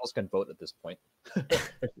sure those models can vote at this point. They're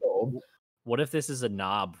so old. What if this is a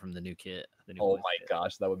knob from the new kit? The new Oh boys my kit?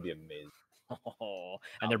 gosh, that would be amazing. Oh,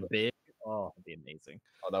 and they're big. Oh, it'd be amazing.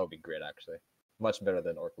 Oh, that would be great, actually. Much better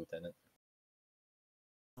than Ork Lieutenant.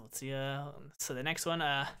 Let's see. So the next one,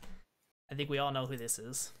 I think we all know who this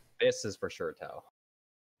is. This is for sure Tau.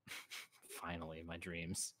 Finally, my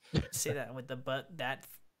dreams. Say that with the butt that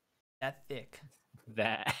thick.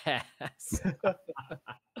 That ass.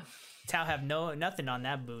 Tau have nothing on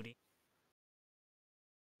that booty.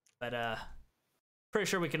 But pretty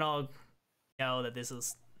sure we can all know that this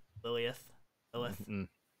is Lilith. Mm-hmm.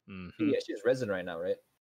 Yeah, she's resin right now, right?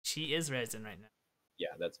 She is resin right now. Yeah,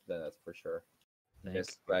 that's for sure.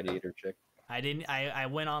 This Gladiator chick. I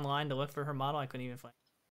went online to look for her model. I couldn't even find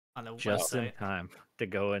it on the Just website. in time to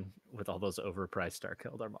go in with all those overpriced Dark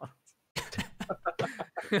Eldar models.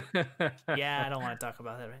 Yeah, I don't want to talk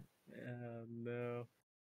about that right no.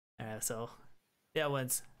 So that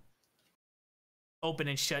one's open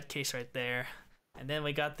and shut case right there. And then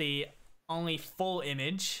we got the only full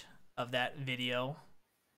image of that video.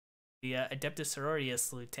 The Adeptus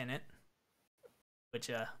Sororitas Lieutenant, which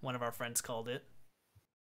one of our friends called it.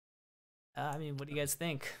 I mean, what do you guys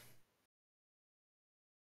think?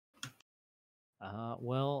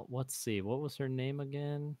 Well, let's see. What was her name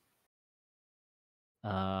again?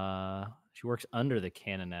 She works under the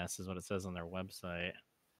Canoness, is what it says on their website.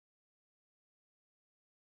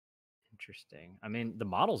 Interesting. I mean, the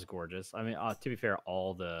model's gorgeous. I mean, to be fair,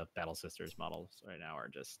 all the Battle Sisters models right now are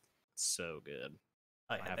just so good.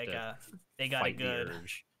 Oh, yeah, they got it good. The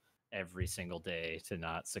urge every single day to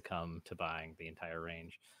not succumb to buying the entire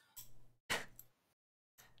range.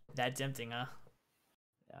 That tempting, huh?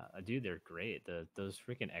 Yeah, dude, they're great. Those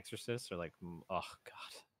freaking exorcists are like, oh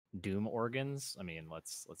god, Doom organs. I mean,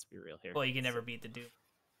 let's be real here. Well, you can never beat the Doom.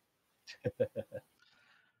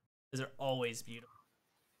 Those are always beautiful.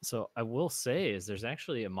 So I will say is there's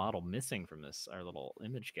actually a model missing from our little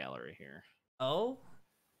image gallery here. Oh,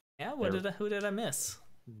 yeah. Who did I miss?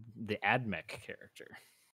 The Admech character.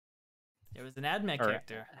 There was an Admech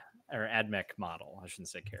character. Or Admech model. I shouldn't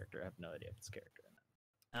say character. I have no idea if it's character in it.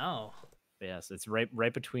 Oh. But yes, it's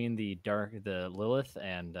right between the Lilith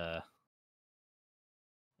and the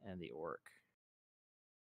Ork.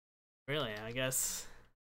 Really? I guess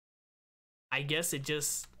it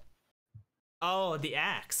just. Oh, the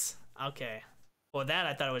axe. Okay. Well, that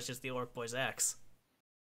I thought it was just the Ork Boy's axe.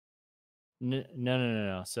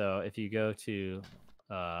 No. So if you go to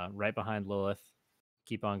right behind Lilith,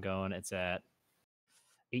 keep on going. It's at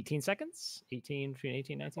 18 seconds. Between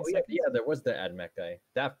 18 and 19 seconds. Yeah, there was the Admech guy.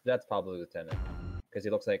 That's probably Lieutenant, because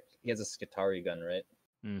he looks like he has a Skitarii gun, right?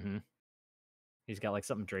 Mm-hmm. He's got like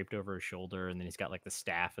something draped over his shoulder, and then he's got like the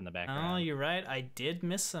staff in the background. Oh, you're right. I did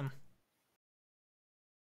miss him.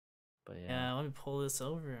 But yeah, let me pull this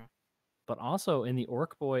over. But also in the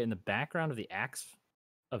Ork Boy, in the background of the axe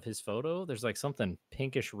of his photo, there's like something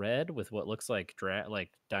pinkish red with what looks like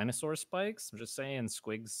dinosaur spikes. I'm just saying,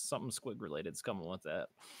 something squig related is coming with that.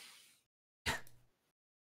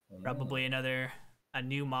 Probably a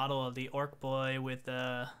new model of the Ork Boy with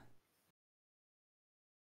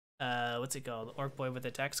what's it called? Ork Boy with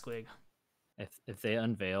attack squig. If they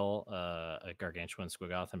unveil a gargantuan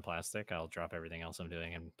squigoth in plastic, I'll drop everything else I'm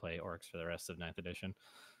doing and play orcs for the rest of 9th edition.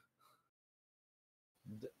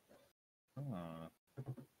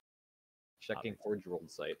 Checking Forge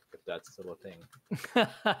World site if that's still a thing. There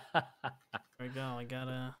we go. I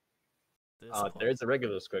gotta. There's a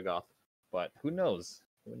regular squigoth, but who knows?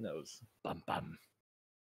 Who knows? Bum bum.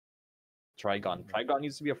 Trigon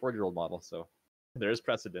used to be a 4-year-old model, so there is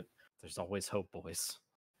precedent. There's always hope, boys.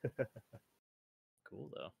 Cool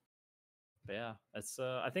though. But yeah, it's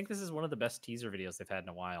I think this is one of the best teaser videos they've had in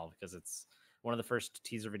a while, because it's one of the first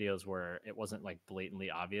teaser videos where it wasn't like blatantly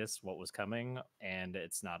obvious what was coming, and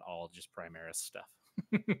it's not all just Primaris stuff.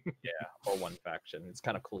 Yeah, or one faction. It's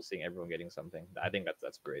kind of cool seeing everyone getting something. I think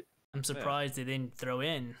that's great. I'm surprised they didn't throw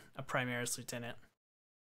in a Primaris Lieutenant.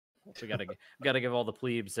 We gotta give all the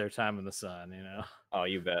plebes their time in the sun, you know. Oh,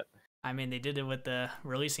 you bet. I mean, they did it with the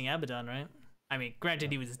releasing Abaddon, right? I mean,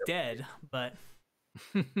 granted he was dead, but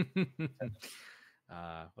what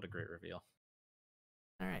a great reveal.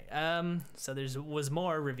 All right. So was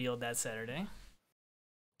more revealed that Saturday.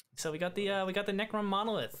 So we got the Necron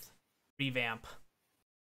Monolith revamp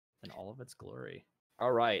in all of its glory.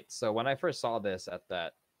 All right. So when I first saw this at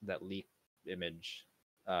that leak image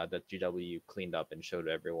that GW cleaned up and showed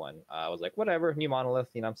everyone, I was like, whatever, new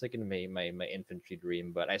monolith. You know, I'm sticking to my infantry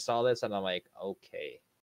dream. But I saw this and I'm like, okay,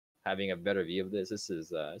 having a better view of this. This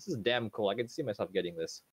is damn cool. I can see myself getting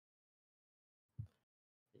this.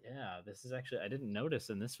 Yeah, this is actually, I didn't notice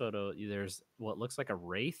in this photo, there's what looks like a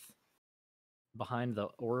wraith behind the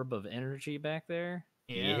orb of energy back there.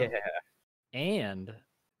 Yeah. And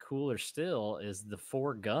cooler still is the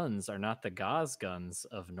 4 guns are not the Gauss guns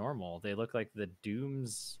of normal. They look like the Doom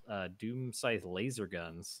Scythe laser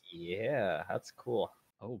guns. Yeah, that's cool.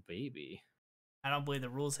 Oh baby. I don't believe the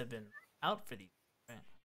rules have been out for these. Right?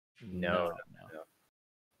 No.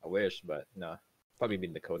 I wish, but no. Probably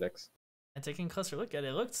been the Codex. And taking a closer look at it,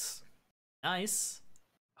 it looks nice.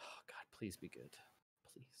 Oh god, please be good.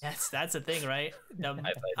 Please. That's the thing, right?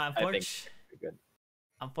 I think good.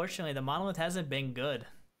 Unfortunately, the monolith hasn't been good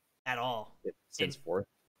at all. Since 4th.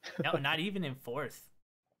 No, not even in 4th.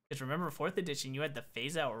 Because remember, 4th edition, you had the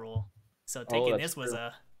phase out rule. So taking this was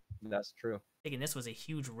That's true. Taking this was a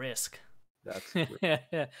huge risk. That's true.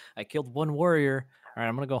 I killed 1 warrior. All right,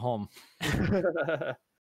 I'm gonna go home.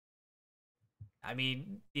 I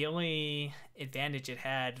mean, the only advantage it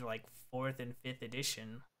had, like 4th and 5th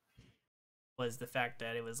edition, was the fact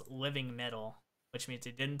that it was living metal, which means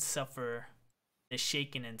it didn't suffer the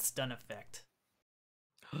shaken and stun effect.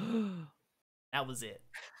 That was it.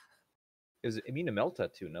 Is it immune to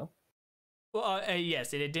Melta too? No. Well,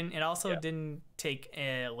 yes, it didn't. It also didn't take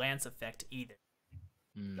a lance effect either.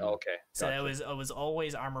 Okay. So it was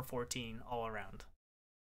always armor 14 all around.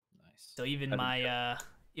 Nice. So even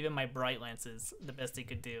my bright lances, the best they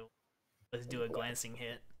could do was do a glancing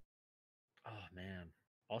hit. Oh man.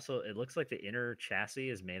 Also, it looks like the inner chassis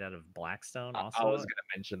is made out of blackstone. Also, I was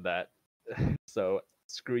gonna mention that. So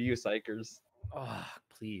screw you, psychers. Oh,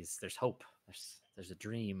 please. There's hope. There's a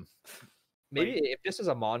dream. Maybe if this is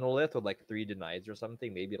a monolith with like 3 denies or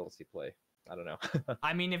something, maybe it'll see play. I don't know.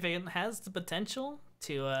 I mean, if it has the potential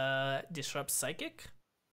to disrupt psychic,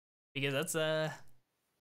 because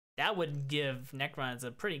that would give Necrons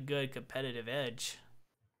a pretty good competitive edge.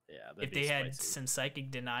 Yeah, if they had some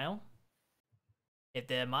psychic denial. If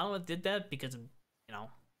the monolith did that because of,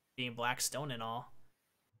 being black stone and all,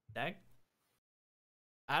 that,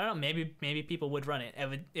 I don't know, maybe people would run it.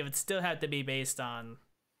 It would still have to be based on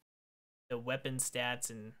the weapon stats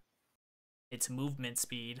and its movement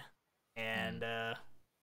speed and how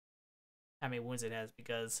many wounds it has,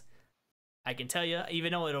 because I can tell you,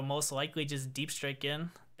 even though it'll most likely just deep strike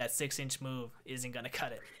in, that 6-inch move isn't gonna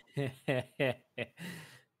cut it.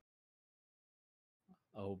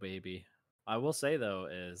 Oh baby. I will say though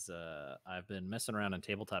is I've been messing around on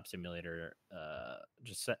Tabletop Simulator,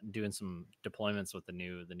 just doing some deployments with the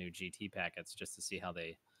new GT packets just to see how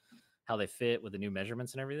they fit with the new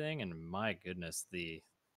measurements and everything. And my goodness,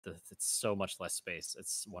 it's so much less space.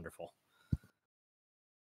 It's wonderful.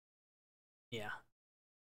 Yeah,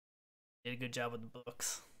 did a good job with the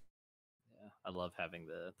books. Yeah, I love having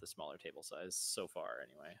the smaller table size so far.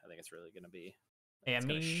 Anyway, I think it's really gonna be. Hey, it's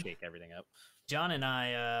gonna shake everything up. John and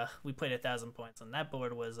I, we played 1,000 points, and that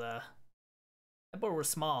board was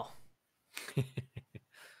small.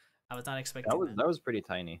 I was not expecting that was pretty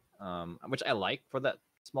tiny, which I like for that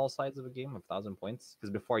small size of a game of 1,000 points.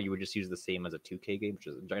 Because before you would just use the same as a 2K game, which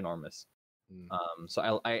is ginormous.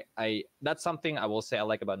 So I that's something I will say I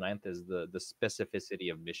like about 9th is the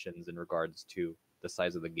specificity of missions in regards to the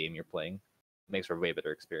size of the game you're playing. It makes for a way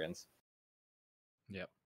better experience. Yep.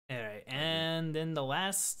 All right, and then the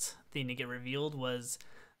last thing to get revealed was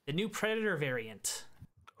the new Predator variant.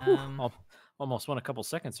 Almost won a couple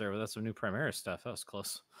seconds there, but that's some new Primaris stuff. That was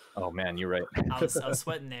close. Oh man, you're right. I was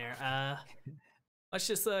sweating there. Let's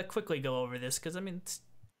just quickly go over this because I mean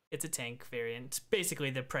it's a tank variant. It's basically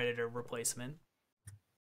the Predator replacement.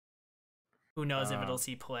 Who knows if it'll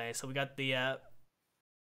see play? So we got the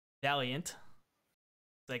Valiant.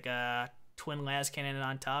 It's like a twin las cannon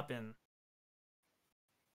on top and.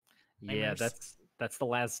 Yeah, that's the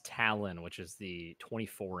last Talon, which is the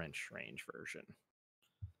 24-inch range version.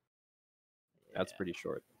 That's pretty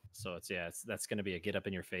short. So that's going to be a get up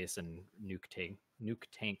in your face and nuke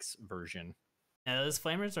tanks version. Now, those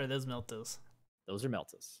flamers or those meltas? Those are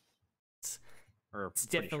meltas. It's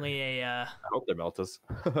definitely I hope they're meltas.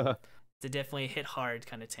 It's a definitely hit hard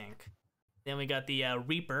kind of tank. Then we got the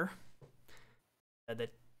Reaper, the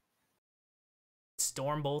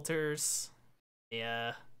Storm Bolters,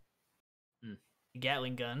 the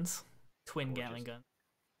Gatling guns, twin Gatling gun.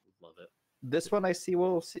 Love it. This one I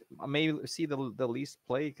may see the least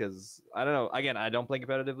play because I don't know. Again, I don't play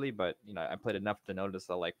competitively, but I played enough to notice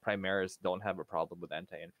that like Primaris don't have a problem with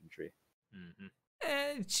anti-infantry.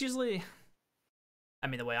 It's usually, I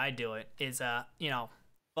mean, the way I do it is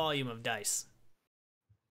volume of dice.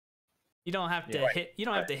 You don't have to hit. You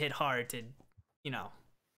don't have to hit hard to,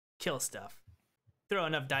 kill stuff. Throw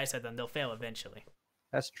enough dice at them, they'll fail eventually.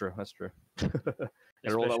 That's true.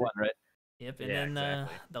 And roll that one, right? Yep, and then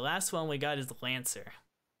exactly. The last one we got is the Lancer.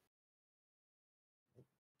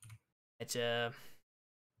 It's I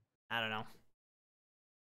don't know.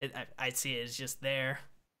 I see it as just there.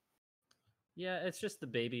 Yeah, it's just the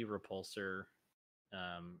baby repulsor.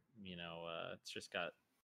 It's just got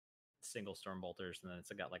single storm bolters, and then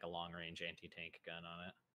it's got like a long range anti tank gun on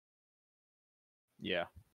it. Yeah.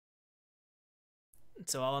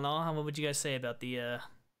 So all in all, what would you guys say about the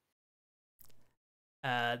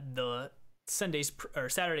Saturday's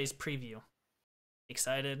preview?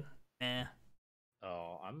 Excited? Eh.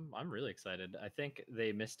 Oh, I'm really excited. I think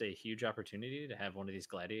they missed a huge opportunity to have one of these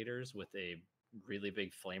gladiators with a really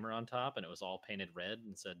big flamer on top, and it was all painted red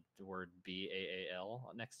and said the word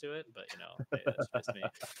BAAL next to it. But hey, that's just me.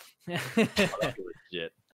 That'd be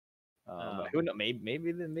legit. But who knows?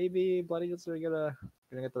 Maybe Gladiators are gonna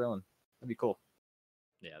get their own. That'd be cool.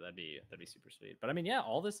 Yeah, that'd be super sweet. But I mean, yeah,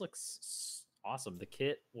 all this looks awesome. The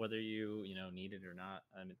kit, whether you need it or not,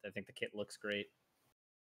 I mean, I think the kit looks great.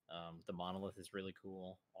 The monolith is really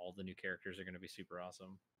cool. All the new characters are going to be super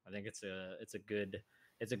awesome. I think it's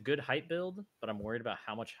a good hype build, but I'm worried about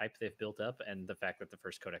how much hype they've built up and the fact that the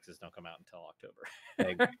first codexes don't come out until October.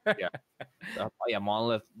 Yeah,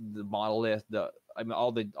 monolith, the monolith,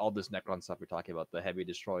 all this Necron stuff we're talking about, the heavy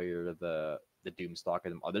destroyer, the doomstalker,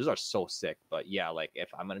 the others are so sick. But yeah, like if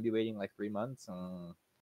I'm gonna be waiting like 3 months,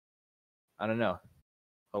 I don't know.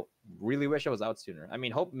 Oh, really wish I was out sooner. I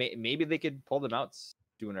mean, maybe they could pull them out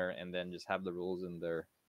sooner and then just have the rules in their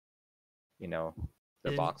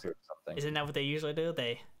box or something. Isn't that what they usually do?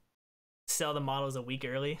 They sell the models a week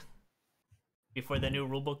early before the new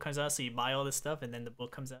rulebook comes out, so you buy all this stuff and then the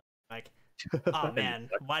book comes out. Like, oh man,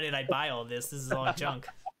 why did I buy all this? This is all junk.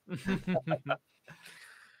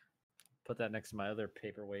 Put that next to my other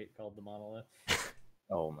paperweight called the monolith.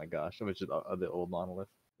 Oh my gosh, which is the old monolith.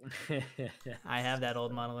 I have that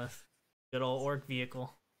old monolith. Good old Ork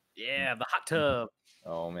vehicle. Yeah, the hot tub.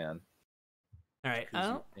 Oh man. All right.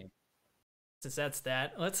 Since that's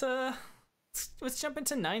that, let's jump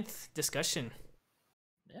into 9th discussion.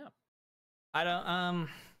 Yeah. I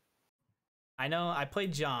know I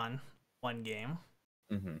played John one game.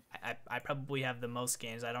 Mm-hmm. I probably have the most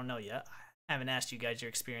games. I don't know yet. I haven't asked you guys your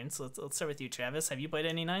experience. Let's start with you, Travis. Have you played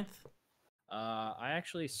any 9th? I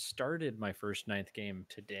actually started my first 9th game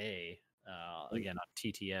today. Again on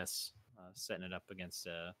TTS, setting it up against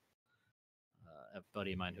a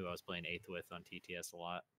buddy of mine who I was playing 8th with on TTS a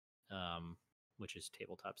lot, which is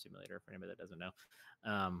Tabletop Simulator for anybody that doesn't know.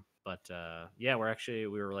 Yeah,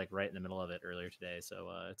 we were like right in the middle of it earlier today, so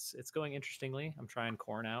it's going interestingly. I'm trying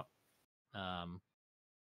Corn out.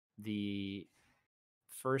 The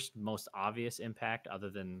first most obvious impact, other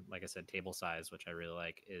than, like I said, table size, which I really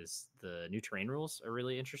like, is the new terrain rules are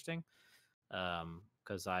really interesting.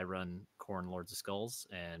 Because I run Corn Lords of Skulls,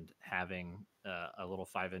 and having a little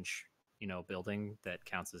 5-inch building that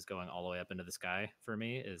counts as going all the way up into the sky for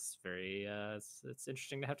me is very it's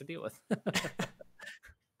interesting to have to deal with.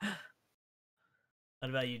 What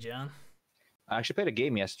about you, John? I actually played a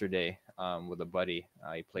game yesterday with a buddy.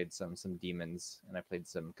 I played some demons and I played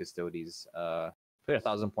some custodies. Played a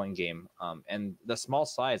 1,000-point game. And the small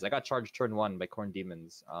size, I got charged turn 1 by Corn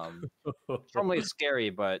Demons. Normally it's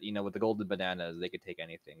scary, but with the golden bananas, they could take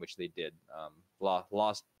anything, which they did.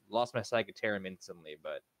 Lost my Sagittarium instantly,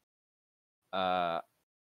 but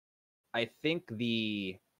I think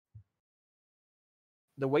the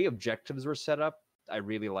way objectives were set up, I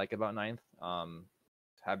really like about 9th.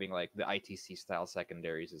 Having like the ITC style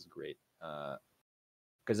secondaries is great.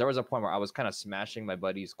 Because there was a point where I was kind of smashing my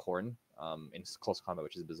buddy's Corn in close combat,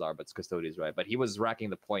 which is bizarre, but it's custodians, right? But he was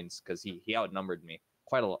racking the points because he outnumbered me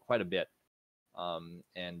quite a bit.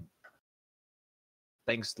 And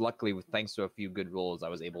thanks to a few good rolls, I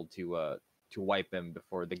was able to wipe him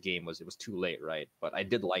before the game was too late, right? But I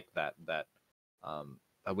did like that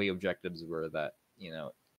away objectives were that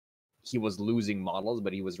he was losing models,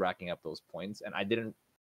 but he was racking up those points, and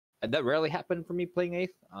that rarely happened for me playing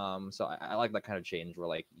 8th. So I like that kind of change where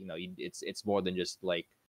like it's more than just like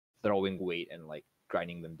throwing weight and like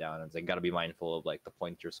grinding them down. It's like got to be mindful of like the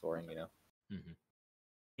points you're scoring. Mm-hmm.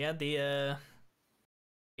 Yeah,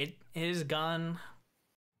 it has gone.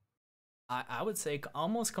 I would say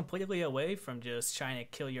almost completely away from just trying to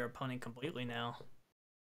kill your opponent completely now.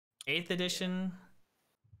 8th edition,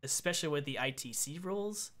 especially with the ITC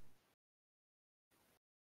rules.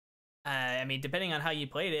 I mean, depending on how you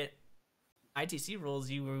played it, ITC rules,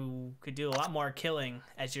 you could do a lot more killing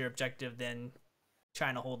as your objective than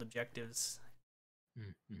trying to hold objectives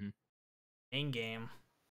in game.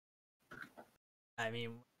 I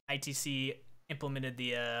mean, ITC implemented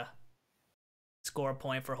the score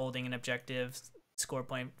point for holding an objective, score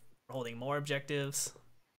point for holding more objectives.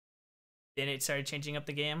 then it started changing up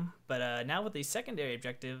the game. But now with these secondary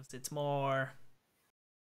objectives, it's more.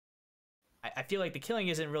 I feel like the killing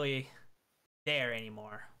isn't really there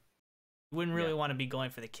anymore. You wouldn't really want to be going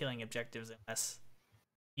for the killing objectives unless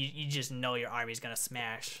you just know your army's gonna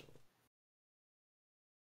smash.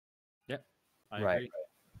 Yep. I Right. agree.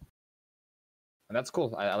 And that's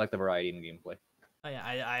cool. I like the variety in gameplay. Oh yeah,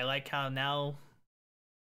 I like how now,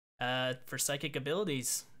 for psychic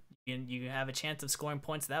abilities, you have a chance of scoring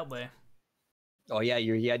points that way. Oh yeah,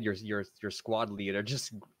 you had your squad leader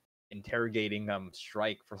just interrogating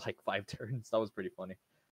Strike for like 5 turns. That was pretty funny.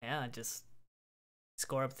 Yeah, just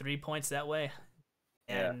score up 3 points that way,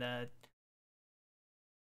 Yeah.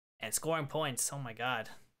 And scoring points. Oh my god,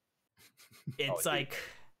 it's dude. like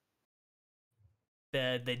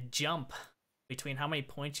the jump between how many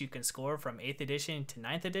points you can score from 8th edition to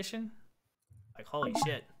 9th edition. Like holy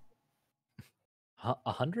shit.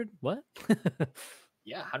 100? What?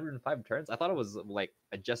 Yeah, 105 turns. I thought it was like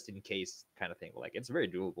a just in case kind of thing. Like it's very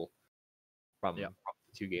doable from the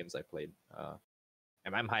 2 games I played.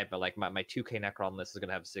 And I'm hyped, but like my 2K Necron list is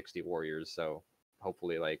gonna have 60 warriors, so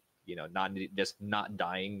hopefully like not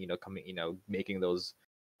dying, coming, making those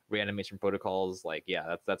reanimation protocols. Like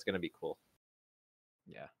that's gonna be cool.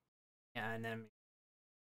 Yeah. Yeah, and then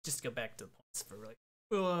just go back to the points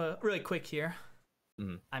for really quick here.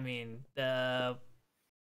 Mm-hmm. I mean, I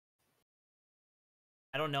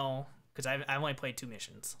don't know because I've only played 2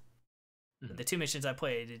 missions. Mm-hmm. The 2 missions I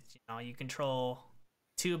played, you control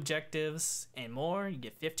 2 objectives and more. You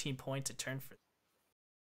get 15 points a turn for.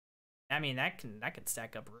 I mean, that can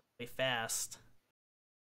stack up really fast,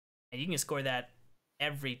 and you can score that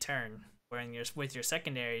every turn. Where with your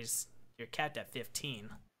secondaries, you're capped at 15.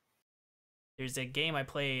 There's a game I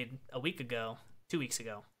played a week ago, 2 weeks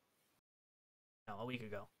ago. No, a week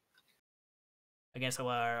ago. Against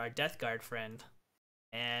our Death Guard friend.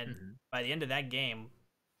 And by the end of that game,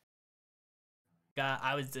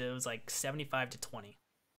 it was like 75 to 20.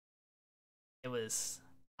 I was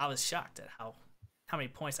shocked at how many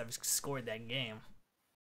points I've scored that game.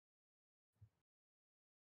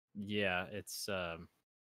 Yeah, it's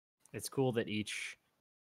cool that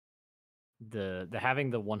the having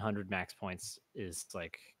the 100 max points is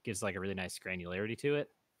like gives like a really nice granularity to it,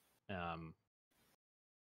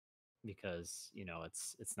 because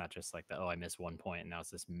it's not just like I missed 1 point and now it's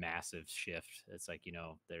this massive shift. It's like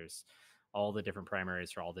there's all the different primaries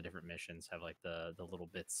for all the different missions have like the little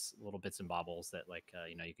bits and bobbles that like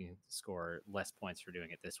you can score less points for doing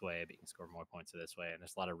it this way, but you can score more points this way, and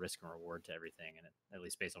there's a lot of risk and reward to everything, and at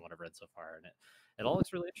least based on what I've read so far, and it all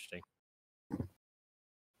looks really interesting.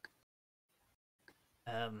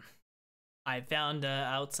 I found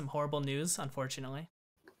out some horrible news, unfortunately.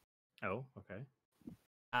 Oh, okay.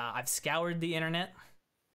 I've scoured the internet,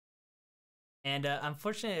 and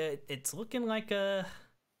unfortunately, it's looking like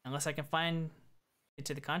unless I can find it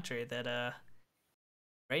to the contrary, that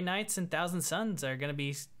Grey Knights and Thousand Suns are going to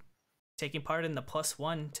be taking part in the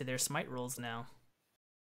 +1 to their smite rules now.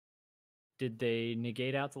 Did they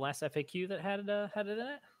negate out the last FAQ that had it in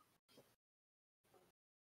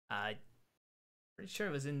it? Pretty sure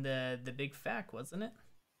it was in the big FAQ, wasn't it?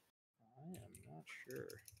 I am not sure.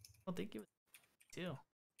 I don't think it was too.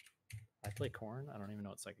 I play Corn. I don't even know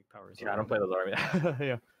what psychic powers are. Yeah, I don't play those armies.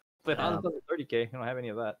 Yeah. But 30k. I don't have any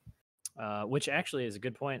of that. Which actually is a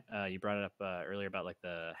good point. You brought it up earlier about like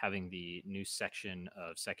having the new section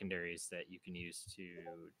of secondaries that you can use to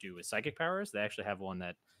do with psychic powers. They actually have one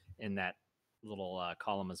that in that little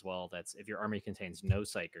column as well. That's if your army contains no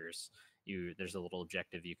psychers, there's a little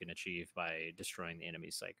objective you can achieve by destroying the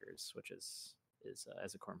enemy's psychers, which is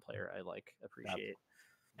as a Corn player I appreciate.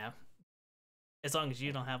 Yeah. As long as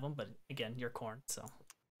you don't have them, but again, you're Corn, so.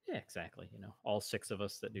 Yeah, exactly. All 6 of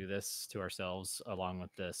us that do this to ourselves, along with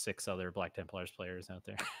the 6 other Black Templars players out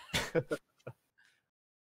there.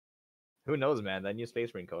 Who knows, man? That new Space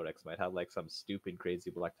Marine Codex might have like some stupid, crazy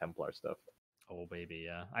Black Templar stuff. Oh, baby,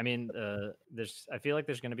 yeah. I mean, I feel like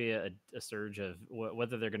there's going to be a surge of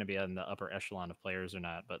whether they're going to be on the upper echelon of players or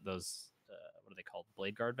not. But those, what are they called?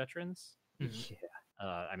 Blade Guard veterans. Mm-hmm.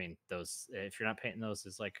 Yeah. I mean, those. If you're not painting those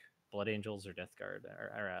as like Blood Angels or Death Guard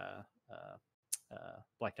or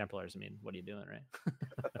Black Templars, I mean, what are you doing, right?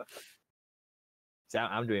 See,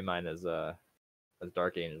 I'm doing mine as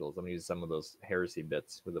Dark Angels. I'm gonna use some of those heresy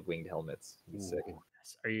bits with the winged helmets. Sick.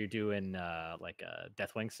 Are you doing like a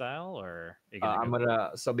Deathwing style, or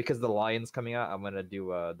so because the Lion's coming out, I'm gonna do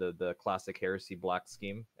the classic heresy black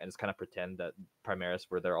scheme and just kind of pretend that Primaris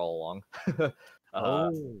were there all along.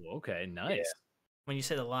 Okay, nice. Yeah. When you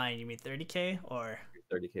say the Lion, you mean 30k or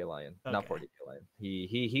 30k Lion, okay. Not 40k Lion.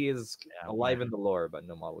 He is alive in the lore, but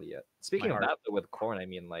no model yet. Speaking of that, though, with Corn, I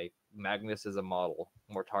mean, like Magnus is a model,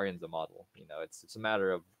 Mortarian's a model. You know, it's a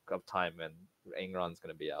matter of time, and Angron's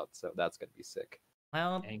gonna be out, so that's gonna be sick.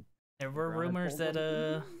 Well, there were rumors that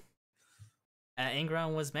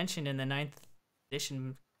Angron was mentioned in the 9th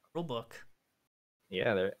edition rulebook.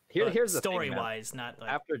 Yeah, here's the story thing, wise, not like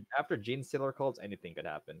after Gene Stealer cults, anything could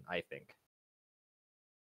happen. I think.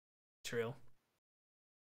 True.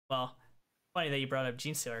 Well, funny that you brought up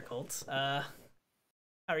Gene Stealer cults. How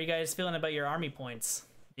are you guys feeling about your army points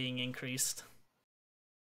being increased?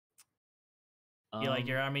 Feel like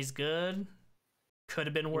your army's good? Could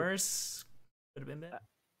have been worse. Could have been bad.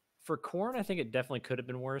 For Khorne, I think it definitely could have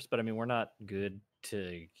been worse, but I mean, we're not good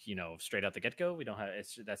to, straight out the get-go. We don't have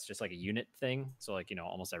that's just like a unit thing. So like,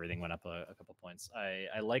 almost everything went up a couple points.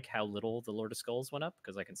 I like how little the Lord of Skulls went up,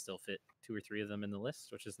 because I can still fit 2 or 3 of them in the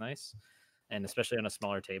list, which is nice. And especially on a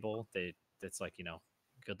smaller table, it's like,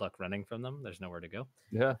 good luck running from them. There's nowhere to go.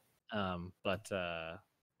 Yeah. But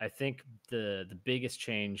I think the biggest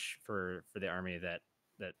change for the army that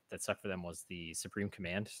sucked for them was the Supreme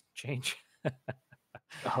Command change.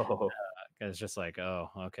 Oh, it's just like, oh,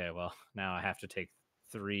 okay, well, now I have to take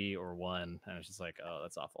 3 or 1, and it's just like, oh,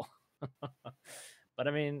 that's awful. But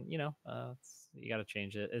I mean, you got to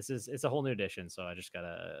change it. It's a whole new edition, so I just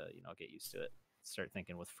gotta get used to it. Start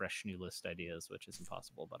thinking with fresh new list ideas, which is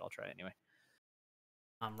impossible, but I'll try anyway.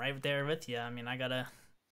 I'm right there with you. I mean, my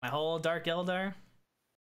whole Dark Eldar.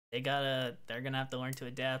 They're gonna have to learn to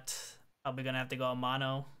adapt. Probably gonna have to go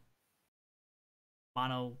mono. I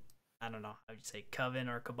don't know how you say, Coven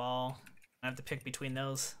or Cabal. I have to pick between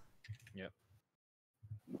those. Yep.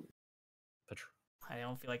 I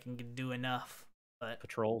don't feel like I can do enough. But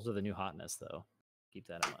patrols are the new hotness, though. Keep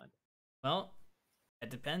that in mind. Well, it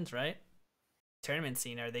depends, right? Tournament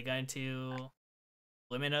scene, are they going to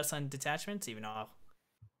limit us on detachments? Even though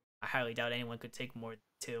I highly doubt anyone could take more than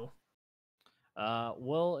 2.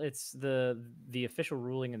 Well, it's the official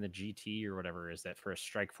ruling in the GT or whatever is that for a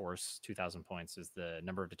strike force, 2,000 points is the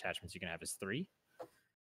number of detachments you can have is 3.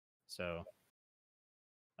 So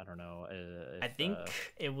I don't know. I think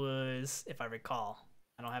it was, if I recall,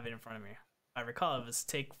 I don't have it in front of me. If I recall, it was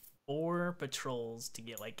take 4 patrols to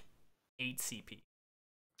get like 8 CP.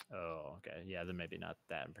 Oh, okay. Yeah, then maybe not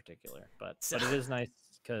that in particular, but it is nice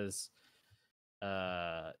because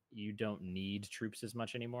you don't need troops as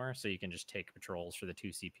much anymore, so you can just take patrols for the 2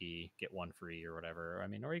 CP, get 1 free or whatever. I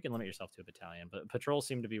mean, or you can limit yourself to a battalion, but patrols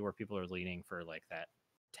seem to be where people are leaning for like that,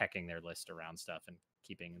 teching their list around stuff and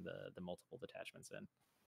keeping the multiple detachments in.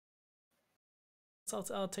 So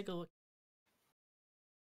I'll take a look.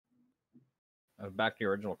 Back to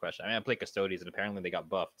your original question. I mean, I play Custodians, and apparently they got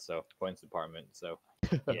buffed, so points department, so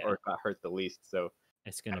Yeah. or got hurt the least. So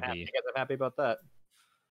it's gonna be. I'm happy about that.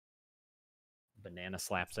 Banana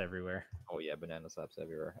slaps everywhere. Oh yeah, banana slaps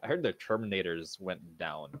everywhere. I heard the Terminators went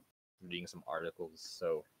down. Reading some articles,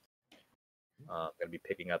 so gonna be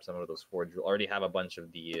picking up some of those forge. Already have a bunch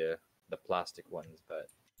of the plastic ones, but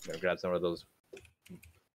gonna grab some of those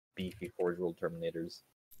beefy forge ruled Terminators.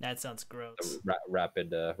 That sounds gross.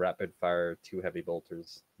 Rapid fire 2 heavy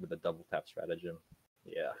bolters with a double tap stratagem.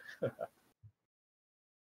 Yeah. All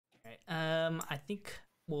right. I think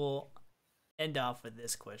we'll end off with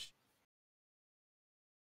this question.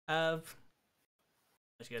 Unless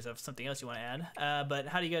you guys have something else you want to add. But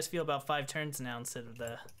how do you guys feel about 5 turns now instead of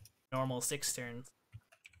the normal 6 turns?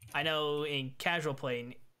 I know in casual play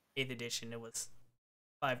in 8th edition it was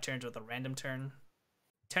 5 turns with a random turn.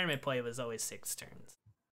 Tournament play was always 6 turns.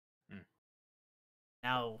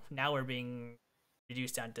 Now we're being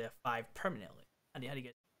reduced down to 5 permanently. How do you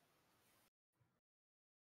get?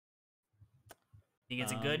 Do you think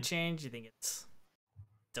it's a good change? Do you think it's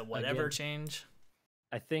a whatever change?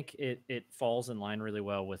 I think it falls in line really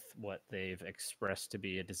well with what they've expressed to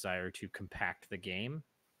be a desire to compact the game,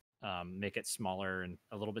 make it smaller and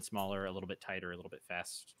a little bit smaller, a little bit tighter, a little bit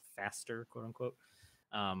faster, quote unquote.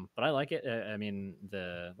 But I like it. I mean,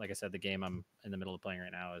 like I said, the game I'm in the middle of playing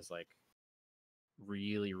right now is like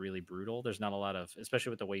really, really brutal. There's not a lot of,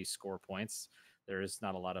 especially with the way you score points, there is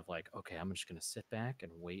not a lot of like, okay, I'm just gonna sit back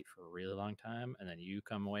and wait for a really long time, and then you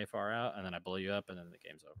come away far out, and then I blow you up, and then the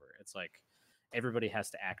game's over. It's like everybody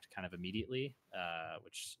has to act kind of immediately,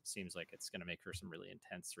 which seems like it's gonna make for some really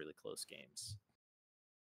intense, really close games.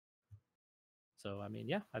 So I mean,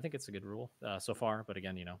 yeah, I think it's a good rule so far. But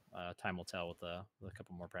again, time will tell with a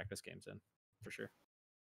couple more practice games in, for sure.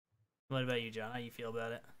 What about you, John? How you feel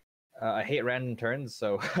about it? I hate random turns,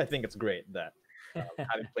 so I think it's great that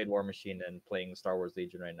having played War Machine and playing Star Wars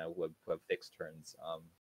Legion right now who have fixed turns,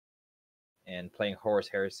 and playing Horus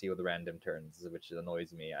Heresy with random turns, which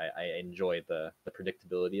annoys me. I enjoy the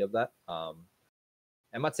predictability of that.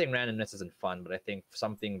 I'm not saying randomness isn't fun, but I think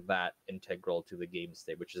something that integral to the game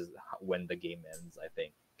state, which is when the game ends, I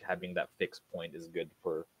think having that fixed point is good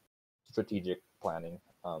for strategic planning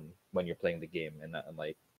when you're playing the game. And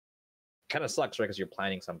like, kind of sucks, right? Because you're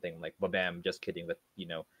planning something like, bam, just kidding, that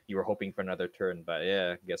you were hoping for another turn, but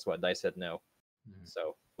yeah, guess what? Dice said no. Mm-hmm.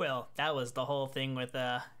 So well, that was the whole thing with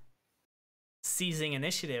seizing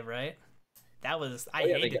initiative, right? That was I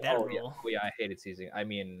hated that rule. Yeah. I hated seizing. I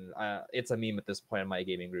mean, it's a meme at this point in my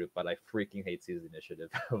gaming group, but I freaking hate seizing initiative.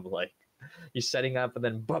 Like, you're setting up and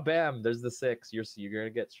then bam, there's the 6. You're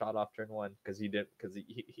gonna get shot off turn 1 because you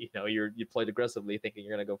played aggressively thinking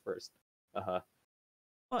you're gonna go first. Well,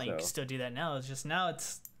 you can still do that now. It's just now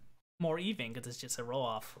it's more even because it's just a roll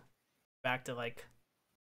off. Back to like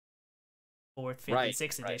 4th, 5th, and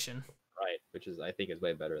 6th edition. Right, which is I think is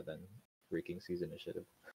way better than freaking seize initiative.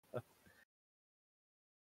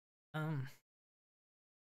 You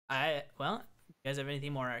guys have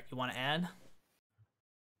anything more you want to add?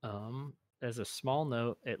 As a small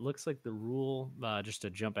note, it looks like the rule, just to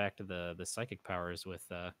jump back to the psychic powers with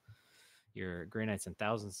your Grey Knights and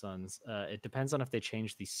Thousand Suns, it depends on if they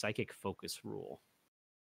change the psychic focus rule.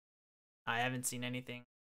 I haven't seen anything.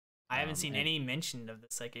 I haven't seen any mention of the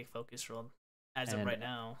psychic focus rule as of right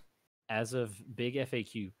now. As of Big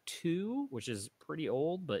FAQ 2, which is pretty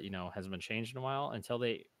old, but hasn't been changed in a while, until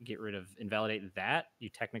they get rid of invalidate that, you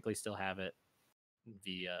technically still have it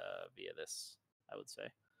via this, I would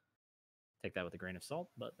say. Take that with a grain of salt,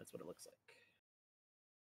 but that's what it looks like.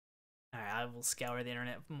 All right, I will scour the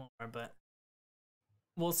internet more, but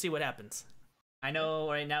we'll see what happens. I know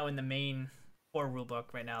right now in the main core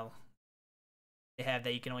rulebook right now, they have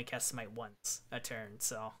that you can only cast Smite once a turn,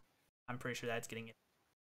 so I'm pretty sure that's getting it.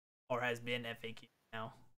 Or has been FAQ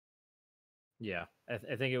now. Yeah,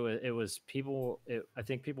 I think it was people. I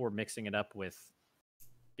think people were mixing it up with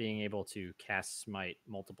being able to cast Smite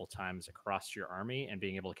multiple times across your army and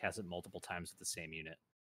being able to cast it multiple times with the same unit.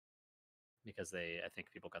 Because I think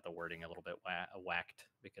people got the wording a little bit whacked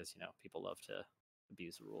because people love to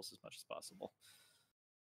abuse the rules as much as possible.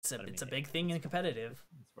 It's a big thing in competitive.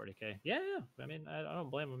 It's 40k. Yeah. I mean, I don't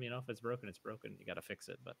blame them. If it's broken, it's broken. You got to fix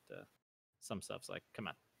it. But some stuff's like, come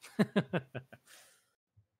on.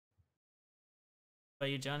 About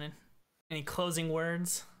you, John? Any closing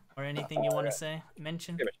words or anything you want to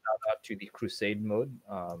mention? Give a shout out to the Crusade mode.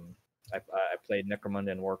 I played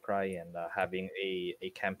Necromunda and Warcry, and having a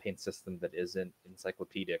campaign system that isn't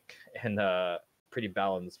encyclopedic and pretty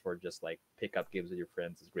balanced for just like pick up games with your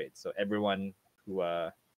friends is great. So everyone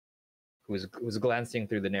who's glancing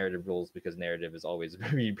through the narrative rules, because narrative is always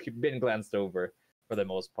been glanced over for the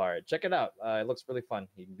most part, check it out. It looks really fun.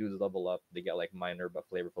 You can do the level up. They get like minor but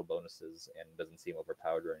flavorful bonuses, and doesn't seem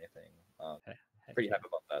overpowered or anything. Pretty happy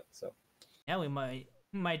about that. So yeah, we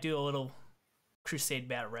might do a little Crusade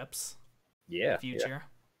bat reps. Yeah, in the future.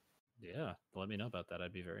 Yeah, let me know about that.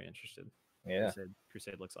 I'd be very interested. Yeah,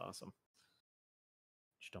 Crusade looks awesome.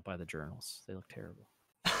 Just don't buy the journals; they look terrible.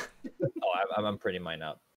 I'm printing mine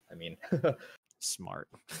out. I mean, smart.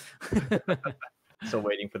 So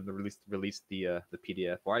waiting for the release the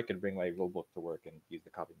PDF, or I could bring my rulebook to work and use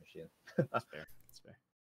the copy machine. That's fair.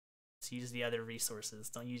 Just use the other resources.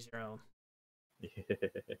 Don't use your own.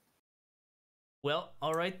 Well,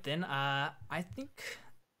 all right then. I think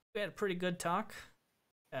we had a pretty good talk.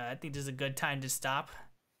 I think this is a good time to stop.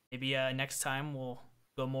 Maybe next time we'll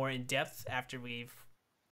go more in depth after we've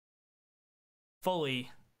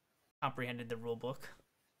fully comprehended the rulebook,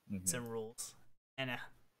 some rules, and who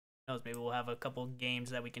knows, maybe we'll have a couple games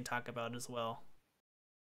that we can talk about as well.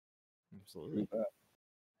 Absolutely.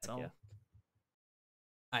 So yeah.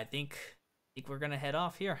 I think we're gonna head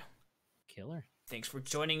off here. Killer. Thanks for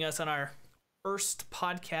joining us on our first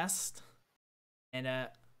podcast, and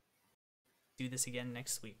do this again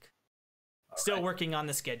next week. Still working on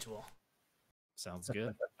the schedule. Sounds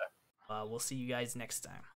good. We'll see you guys next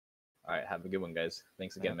time. All right, have a good one, guys.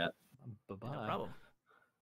 Thanks again, Matt. Bye-bye. No problem.